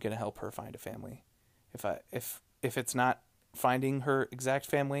 I'm going to help her find a family. If it's not finding her exact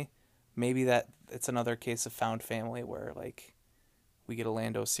family, maybe that it's another case of found family where we get a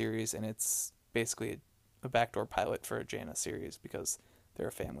Lando series and it's basically a backdoor pilot for a Janna series because they're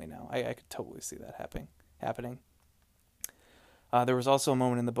a family now. I could totally see that happening. There was also a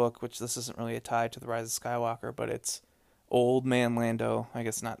moment in the book, which this isn't really a tie to The Rise of Skywalker, but it's old man Lando. I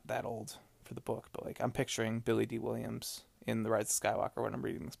guess not that old for the book, but I'm picturing Billy D. Williams in The Rise of Skywalker when I'm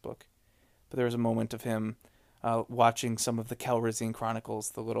reading this book. But there was a moment of him watching some of the Calrissian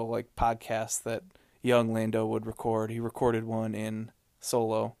Chronicles, the little podcasts that young Lando would record. He recorded one in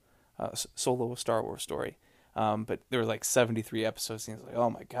Solo, a Star Wars story. But there were 73 episodes, and he's oh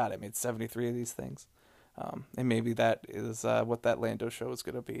my god, I made 73 of these things. And maybe that is what that Lando show is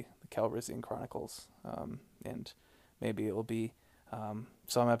going to be, the Calrissian Chronicles. And maybe it'll be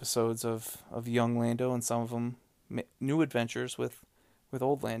some episodes of young Lando and some of them new adventures with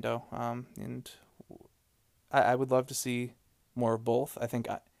old Lando. And I would love to see more of both. I think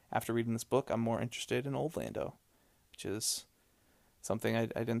after reading this book, I'm more interested in old Lando, which is something I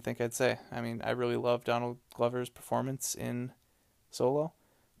didn't think I'd say. I mean, I really love Donald Glover's performance in Solo,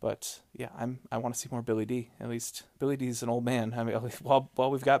 but yeah, I want to see more Billy D. At least Billy D's an old man. I mean, at least while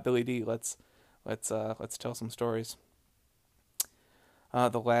we've got Billy D, let's tell some stories.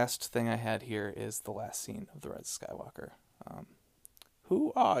 The last thing I had here is the last scene of The Rise of Skywalker.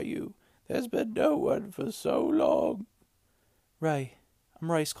 Who are you There's been no one for so long. Rey,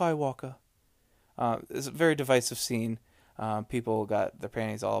 I'm Rey Skywalker. It's a very divisive scene. People got their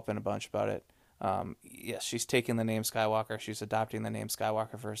panties all up in a bunch about it. Yes, she's taking the name Skywalker. She's adopting the name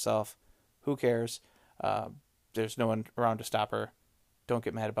Skywalker for herself. Who cares? There's no one around to stop her. Don't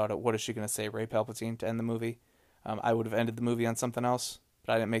get mad about it. What is she going to say? Rey Palpatine to end the movie? I would have ended the movie on something else,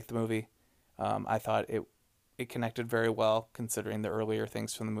 but I didn't make the movie. I thought it connected very well, considering the earlier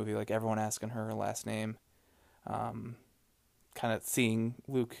things from the movie, like everyone asking her last name. Kind of seeing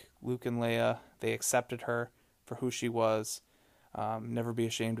Luke and Leia, they accepted her for who she was. Never be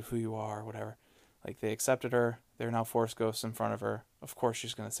ashamed of who you are, whatever. Like, they accepted her. They're now Force ghosts in front of her. Of course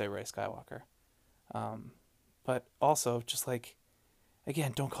she's going to say Rey Skywalker. But also, just like,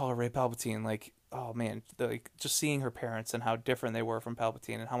 again, don't call her Rey Palpatine. Like, oh man, like, just seeing her parents and how different they were from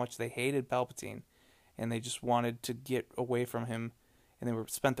Palpatine and how much they hated Palpatine. And they just wanted to get away from him. And they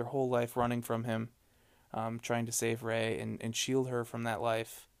spent their whole life running from him. Trying to save Rey and shield her from that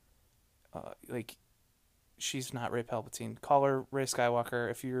life. Like, she's not Rey Palpatine. Call her Rey Skywalker.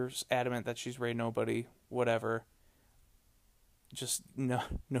 If you're adamant that she's Rey Nobody, whatever. Just no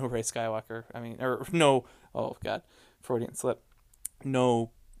Rey Skywalker. I mean, or no, oh god, Freudian slip.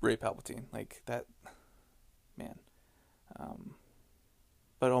 No Rey Palpatine. Like, that, man.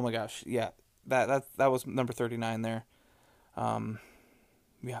 But oh my gosh, yeah, that was number 39 there.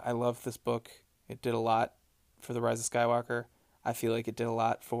 Yeah, I love this book. It did a lot for The Rise of Skywalker. I feel like it did a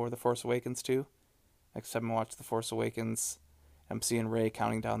lot for The Force Awakens too. Next time I watch The Force Awakens, I'm seeing Rey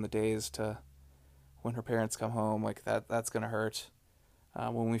counting down the days to when her parents come home. Like, that's gonna hurt.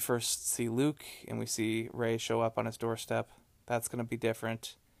 When we first see Luke and we see Rey show up on his doorstep, that's gonna be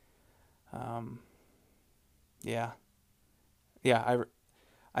different. Yeah.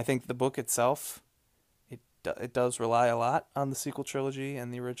 I think the book itself, it does rely a lot on the sequel trilogy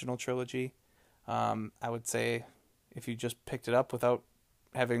and the original trilogy. I would say if you just picked it up without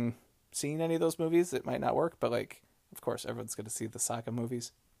having seen any of those movies, it might not work. But, like, of course, everyone's going to see the saga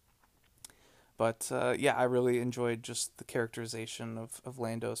movies. But, yeah, I really enjoyed just the characterization of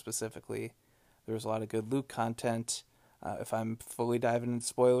Lando specifically. There was a lot of good Luke content. If I'm fully diving into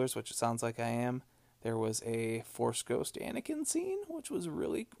spoilers, which it sounds like I am, there was a Force Ghost Anakin scene, which was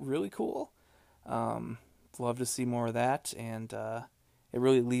really, really cool. Love to see more of that, and it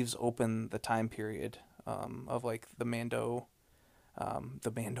really leaves open the time period of, like, the Mandoverse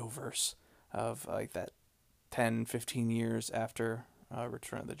of, like, that 10, 15 years after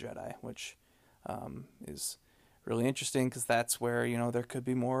Return of the Jedi, which is really interesting because that's where, you know, there could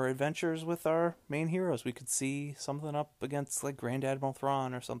be more adventures with our main heroes. We could see something up against, like, Grand Admiral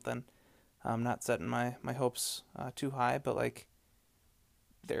Thrawn or something. I'm not setting my hopes too high, but, like,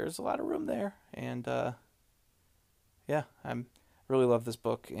 there's a lot of room there, and yeah, I'm really love this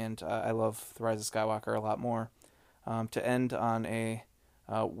book, and I love The Rise of Skywalker a lot more. To end on a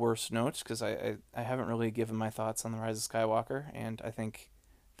worse note, because I haven't really given my thoughts on The Rise of Skywalker, and I think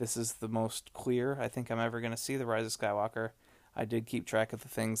this is the most clear I think I'm ever going to see The Rise of Skywalker. I did keep track of the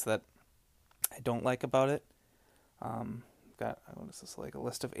things that I don't like about it. Got, what is this, like a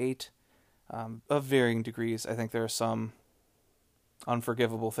list of 8 of varying degrees. I think there are some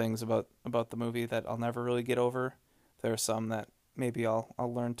unforgivable things about the movie that I'll never really get over. There are some that maybe I'll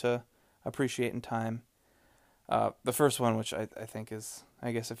learn to appreciate in time. The first one, which I think is,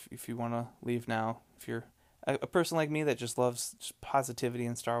 I guess if you want to leave now, if you're a person like me that just loves just positivity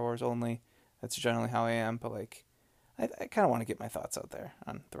in Star Wars only, that's generally how I am, but, like, I kind of want to get my thoughts out there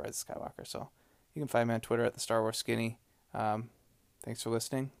on The Rise of Skywalker, so you can find me on Twitter at the Star Wars Skinny. Thanks for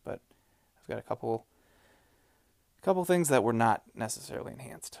listening, but I've got a couple things that were not necessarily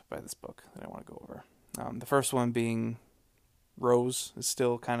enhanced by this book that I want to go over. The first one being Rose is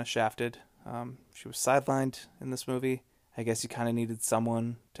still kind of shafted. She was sidelined in this movie. I guess you kind of needed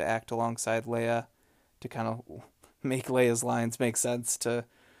someone to act alongside Leia to kind of make Leia's lines make sense. There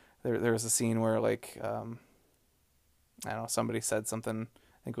was a scene where, like, I don't know, somebody said something,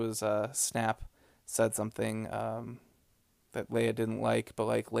 I think it was Snap, said something that Leia didn't like, but,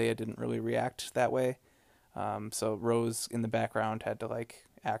 like, Leia didn't really react that way. So Rose in the background had to, like,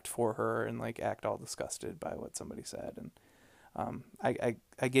 act for her and, like, act all disgusted by what somebody said. And I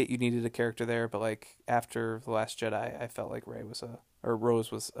get you needed a character there, but, like, after The Last Jedi, I felt like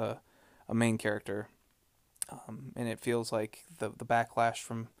Rose was a main character. And it feels like the backlash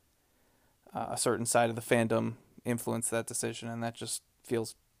from a certain side of the fandom influenced that decision, and that just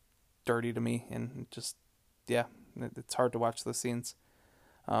feels dirty to me, and just, yeah, it's hard to watch those scenes.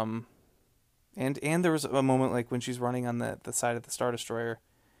 And there was a moment, like, when she's running on the side of the Star Destroyer,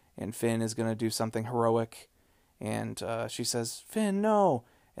 and Finn is going to do something heroic, and she says, "Finn, no!"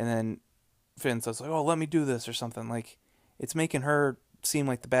 And then Finn says, like, oh, let me do this or something. Like, it's making her seem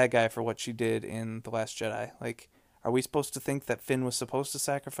like the bad guy for what she did in The Last Jedi. Like, are we supposed to think that Finn was supposed to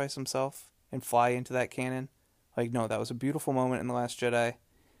sacrifice himself and fly into that cannon? Like, no, that was a beautiful moment in The Last Jedi.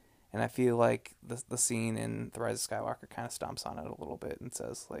 And I feel like the scene in The Rise of Skywalker kind of stomps on it a little bit and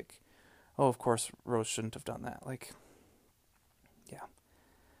says, like, oh, of course, Rose shouldn't have done that. Like, yeah.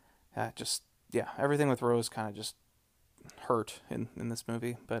 Everything with Rose kind of just hurt in this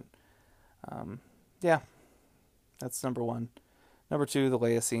movie. But, yeah, that's number one. Number two, the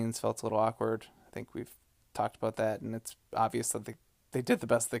Leia scenes felt a little awkward. I think we've talked about that, and it's obvious that they did the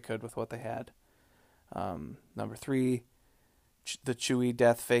best they could with what they had. Number three, the Chewie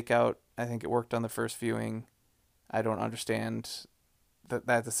death fake out. I think it worked on the first viewing. I don't understand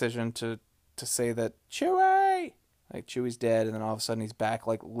that decision to say that Chewie, like, Chewie's dead, and then all of a sudden he's back,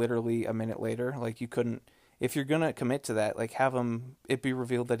 like, literally a minute later. Like, you couldn't, if you're gonna commit to that, like, have it be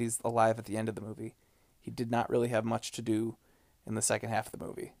revealed that he's alive at the end of the movie. He did not really have much to do in the second half of the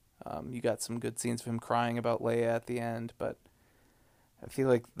movie. You got some good scenes of him crying about Leia at the end, but I feel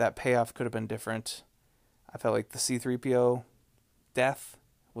like that payoff could have been different. I felt like the C-3PO death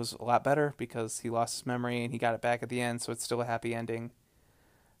was a lot better because he lost his memory and he got it back at the end, so it's still a happy ending.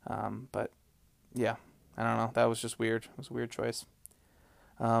 But yeah, I don't know. That was just weird. It was a weird choice.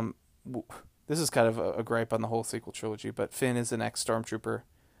 This is kind of a gripe on the whole sequel trilogy, but Finn is an ex-stormtrooper,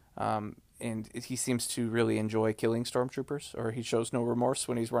 and he seems to really enjoy killing stormtroopers, or he shows no remorse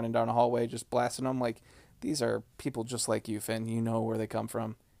when he's running down a hallway just blasting them. Like, these are people just like you, Finn. You know where they come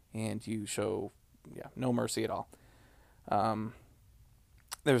from, and you show no mercy at all.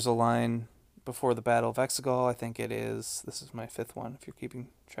 There's a line before the Battle of Exegol, I think it is. This is my fifth one, if you're keeping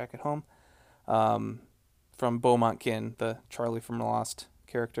track at home. From Beaumont Kin, the Charlie from Lost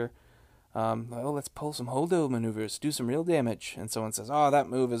character. Let's pull some holdo maneuvers, do some real damage. And someone says, oh, that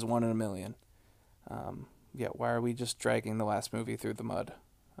move is 1 in a million. Why are we just dragging the last movie through the mud?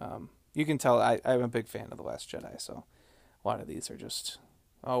 You can tell I'm a big fan of The Last Jedi, so a lot of these are just,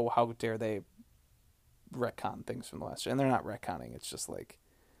 oh, how dare they retcon things from The Last Jedi. And they're not retconning, it's just like,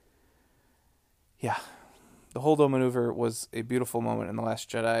 yeah. The holdo maneuver was a beautiful moment in The Last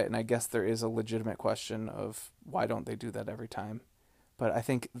Jedi, and I guess there is a legitimate question of why don't they do that every time. But I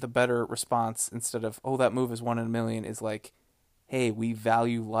think the better response, instead of, oh, that move is 1 in a million, is like, hey, we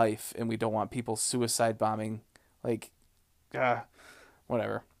value life and we don't want people suicide bombing. Like,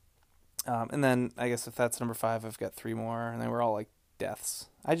 whatever. And then I guess if that's number 5, I've got 3 more, and they were all like deaths.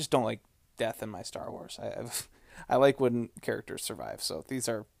 I just don't like death in my Star Wars. I like when characters survive, so these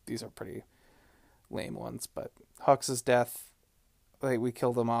are pretty lame ones. But Hux' death, like, we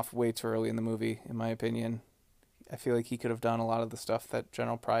killed him off way too early in the movie, in my opinion. I feel like he could have done a lot of the stuff that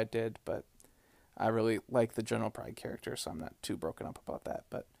General Pride did, but I really like the General Pride character, so I'm not too broken up about that.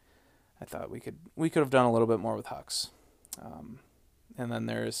 But I thought we could have done a little bit more with Hux. And then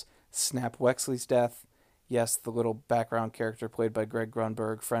there's Snap Wexley's death. Yes, the little background character played by Greg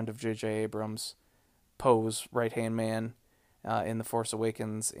Grunberg, friend of J.J. Abrams, Poe's right-hand man in The Force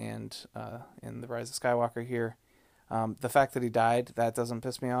Awakens and in The Rise of Skywalker here. The fact that he died, that doesn't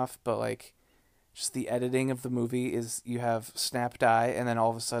piss me off, but like, just the editing of the movie is you have Snap die, and then all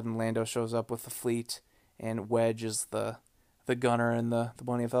of a sudden Lando shows up with the fleet, and Wedge is the gunner in the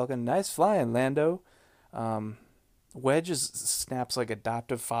Millennium Falcon. Nice flying, Lando. Wedge is Snap's like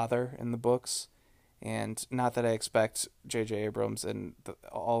adoptive father in the books, and not that I expect J.J. Abrams and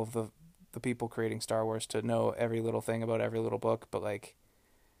all of the people creating Star Wars to know every little thing about every little book, but like,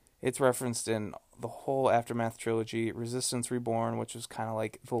 it's referenced in the whole Aftermath trilogy, Resistance Reborn, which is kind of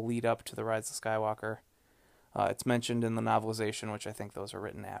like the lead up to The Rise of Skywalker. It's mentioned in the novelization, which I think those are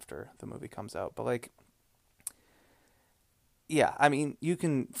written after the movie comes out. But like, yeah, I mean, you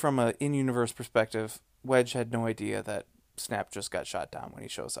can, from a in-universe perspective, Wedge had no idea that Snap just got shot down when he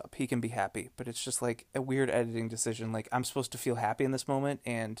shows up. He can be happy, but it's just like a weird editing decision. Like, I'm supposed to feel happy in this moment,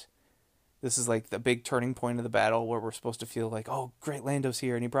 and this is like the big turning point of the battle where we're supposed to feel like, oh, great, Lando's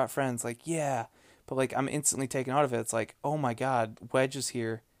here and he brought friends. Like, yeah. But like, I'm instantly taken out of it. It's like, oh my God, Wedge is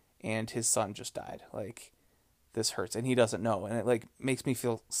here and his son just died. Like, this hurts. And he doesn't know. And it like makes me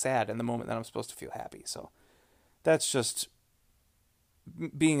feel sad in the moment that I'm supposed to feel happy. So that's just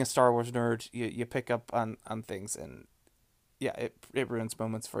being a Star Wars nerd. You pick up on things, and yeah, it ruins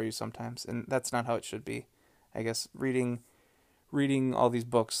moments for you sometimes. And that's not how it should be. I guess reading all these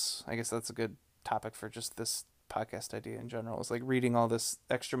books, I guess that's a good topic for just this podcast idea in general, is like reading all this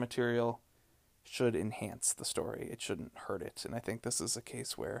extra material should enhance the story. It shouldn't hurt it. And I think this is a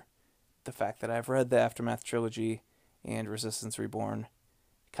case where the fact that I've read the Aftermath trilogy and Resistance Reborn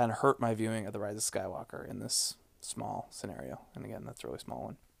kind of hurt my viewing of The Rise of Skywalker in this small scenario. And again, that's a really small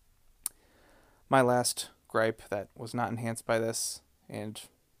one. my last gripe that was not enhanced by this, and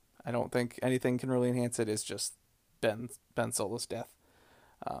I don't think anything can really enhance it, is just Ben Solo's death.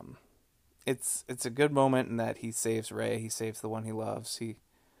 It's a good moment in that he saves Rey, he saves the one he loves.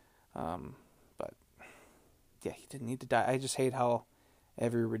 But yeah, he didn't need to die. I just hate how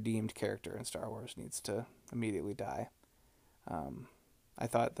every redeemed character in Star Wars needs to immediately die. I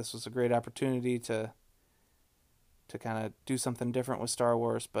thought this was a great opportunity to kind of do something different with Star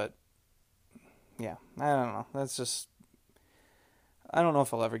Wars, but yeah, I don't know. That's just, I don't know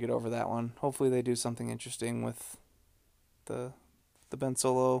if I'll ever get over that one. Hopefully they do something interesting with the Ben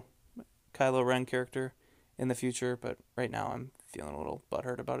Solo Kylo Ren character in the future, but right now I'm feeling a little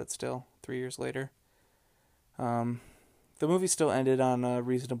butthurt about it still, 3 years later. The movie still ended on a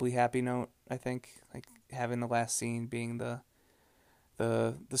reasonably happy note, I think, like having the last scene being the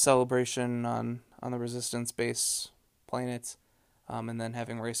celebration on the Resistance base planet, and then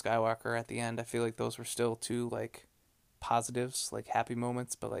having Rey Skywalker at the end. I feel like those were still two like positives, like happy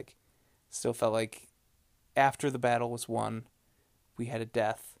moments, but like still felt like after the battle was won, we had a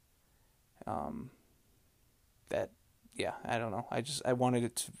death. That, yeah, I don't know. I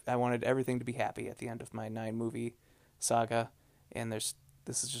wanted everything to be happy at the end of my 9-movie saga, and this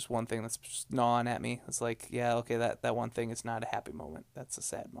is just one thing that's just gnawing at me. It's like, yeah, okay, that one thing is not a happy moment. That's a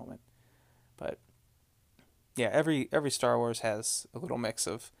sad moment. But yeah, every Star Wars has a little mix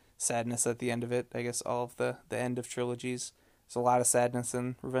of sadness at the end of it. I guess all of the end of trilogies. There's a lot of sadness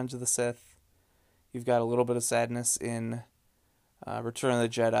in Revenge of the Sith. You've got a little bit of sadness in Return of the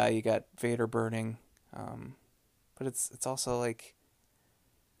Jedi. You got Vader burning. But it's also like,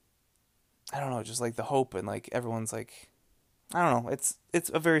 I don't know, just like the hope, and like everyone's like, I don't know, it's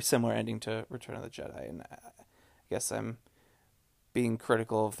a very similar ending to Return of the Jedi, and I guess I'm being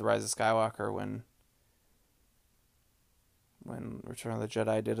critical of The Rise of Skywalker when Return of the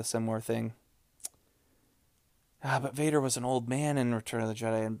Jedi did a similar thing. But Vader was an old man in Return of the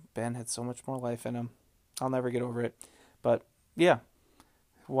Jedi, and Ben had so much more life in him. I'll never get over it. But yeah,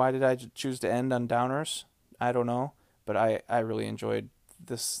 why did I choose to end on downers? I don't know, but I really enjoyed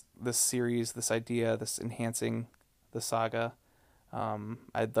this series, this idea, this enhancing the saga.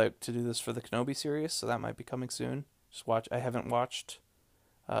 I'd like to do this for the Kenobi series, so that might be coming soon. I haven't watched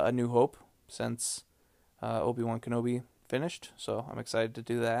A New Hope since Obi-Wan Kenobi finished, so I'm excited to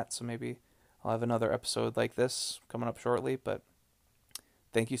do that. So maybe I'll have another episode like this coming up shortly, but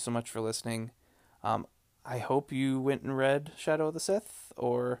thank you so much for listening. I hope you went and read Shadow of the Sith,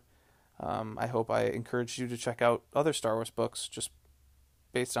 or I hope I encouraged you to check out other Star Wars books just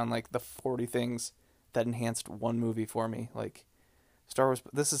based on like the 40 things that enhanced one movie for me. Like Star Wars,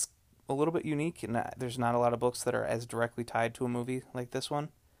 this is a little bit unique, and there's not a lot of books that are as directly tied to a movie like this one.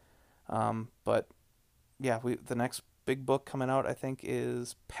 But yeah, the next big book coming out, I think,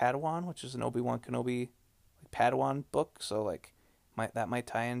 is Padawan, which is an Obi-Wan Kenobi Padawan book. So like that might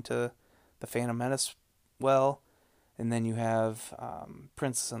tie into the Phantom Menace well. And then you have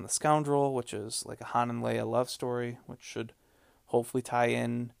Princess and the Scoundrel, which is like a Han and Leia love story, which should hopefully tie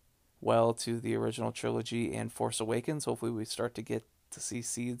in well to the original trilogy and Force Awakens. Hopefully we start to get to see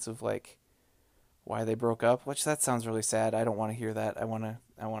seeds of like why they broke up, which that sounds really sad. I don't want to hear that. I want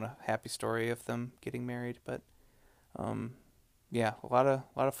a happy story of them getting married. But yeah, a lot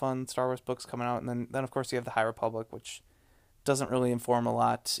of fun Star Wars books coming out, and then of course you have the High Republic, which doesn't really inform a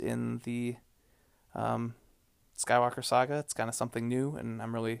lot in the Skywalker saga. It's kind of something new, and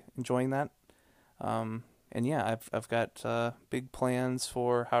I'm really enjoying that. And yeah, I've got big plans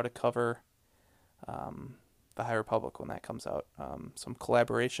for how to cover the High Republic when that comes out. Some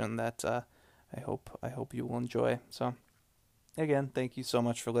collaboration that I hope you will enjoy. So again, thank you so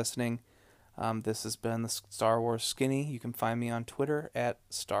much for listening. This has been the Star Wars Skinny. You can find me on Twitter at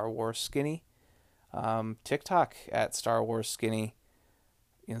Star Wars Skinny, TikTok at Star Wars Skinny,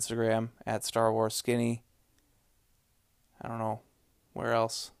 Instagram at Star Wars Skinny. I don't know where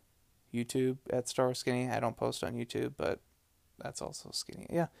else. YouTube at Star Wars Skinny. I don't post on YouTube, but that's also skinny.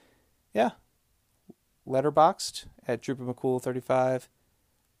 Yeah. Letterboxd at Droopy McCool 35.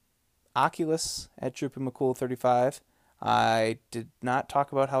 Oculus at Droopy McCool 35. I did not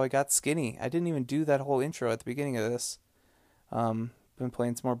talk about how I got skinny. I didn't even do that whole intro at the beginning of this. Been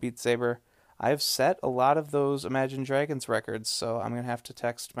playing some more Beat Saber. I've set a lot of those Imagine Dragons records, so I'm going to have to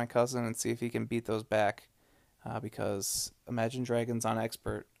text my cousin and see if he can beat those back. Because Imagine Dragons on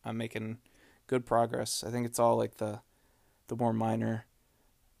Expert, I'm making good progress. I think it's all like the more minor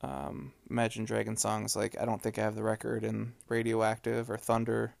Imagine Dragon songs. Like I don't think I have the record in Radioactive or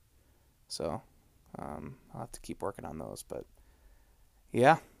Thunder, so I'll have to keep working on those. But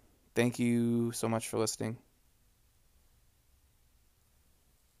yeah, thank you so much for listening.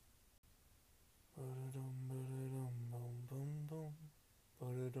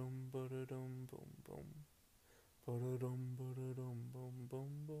 Ba-da-dum, ba-da-dum, boom, boom. Ba-da-dum, ba-da-dum, boom,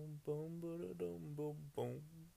 boom, boom, boom, ba-da-dum, boom, boom.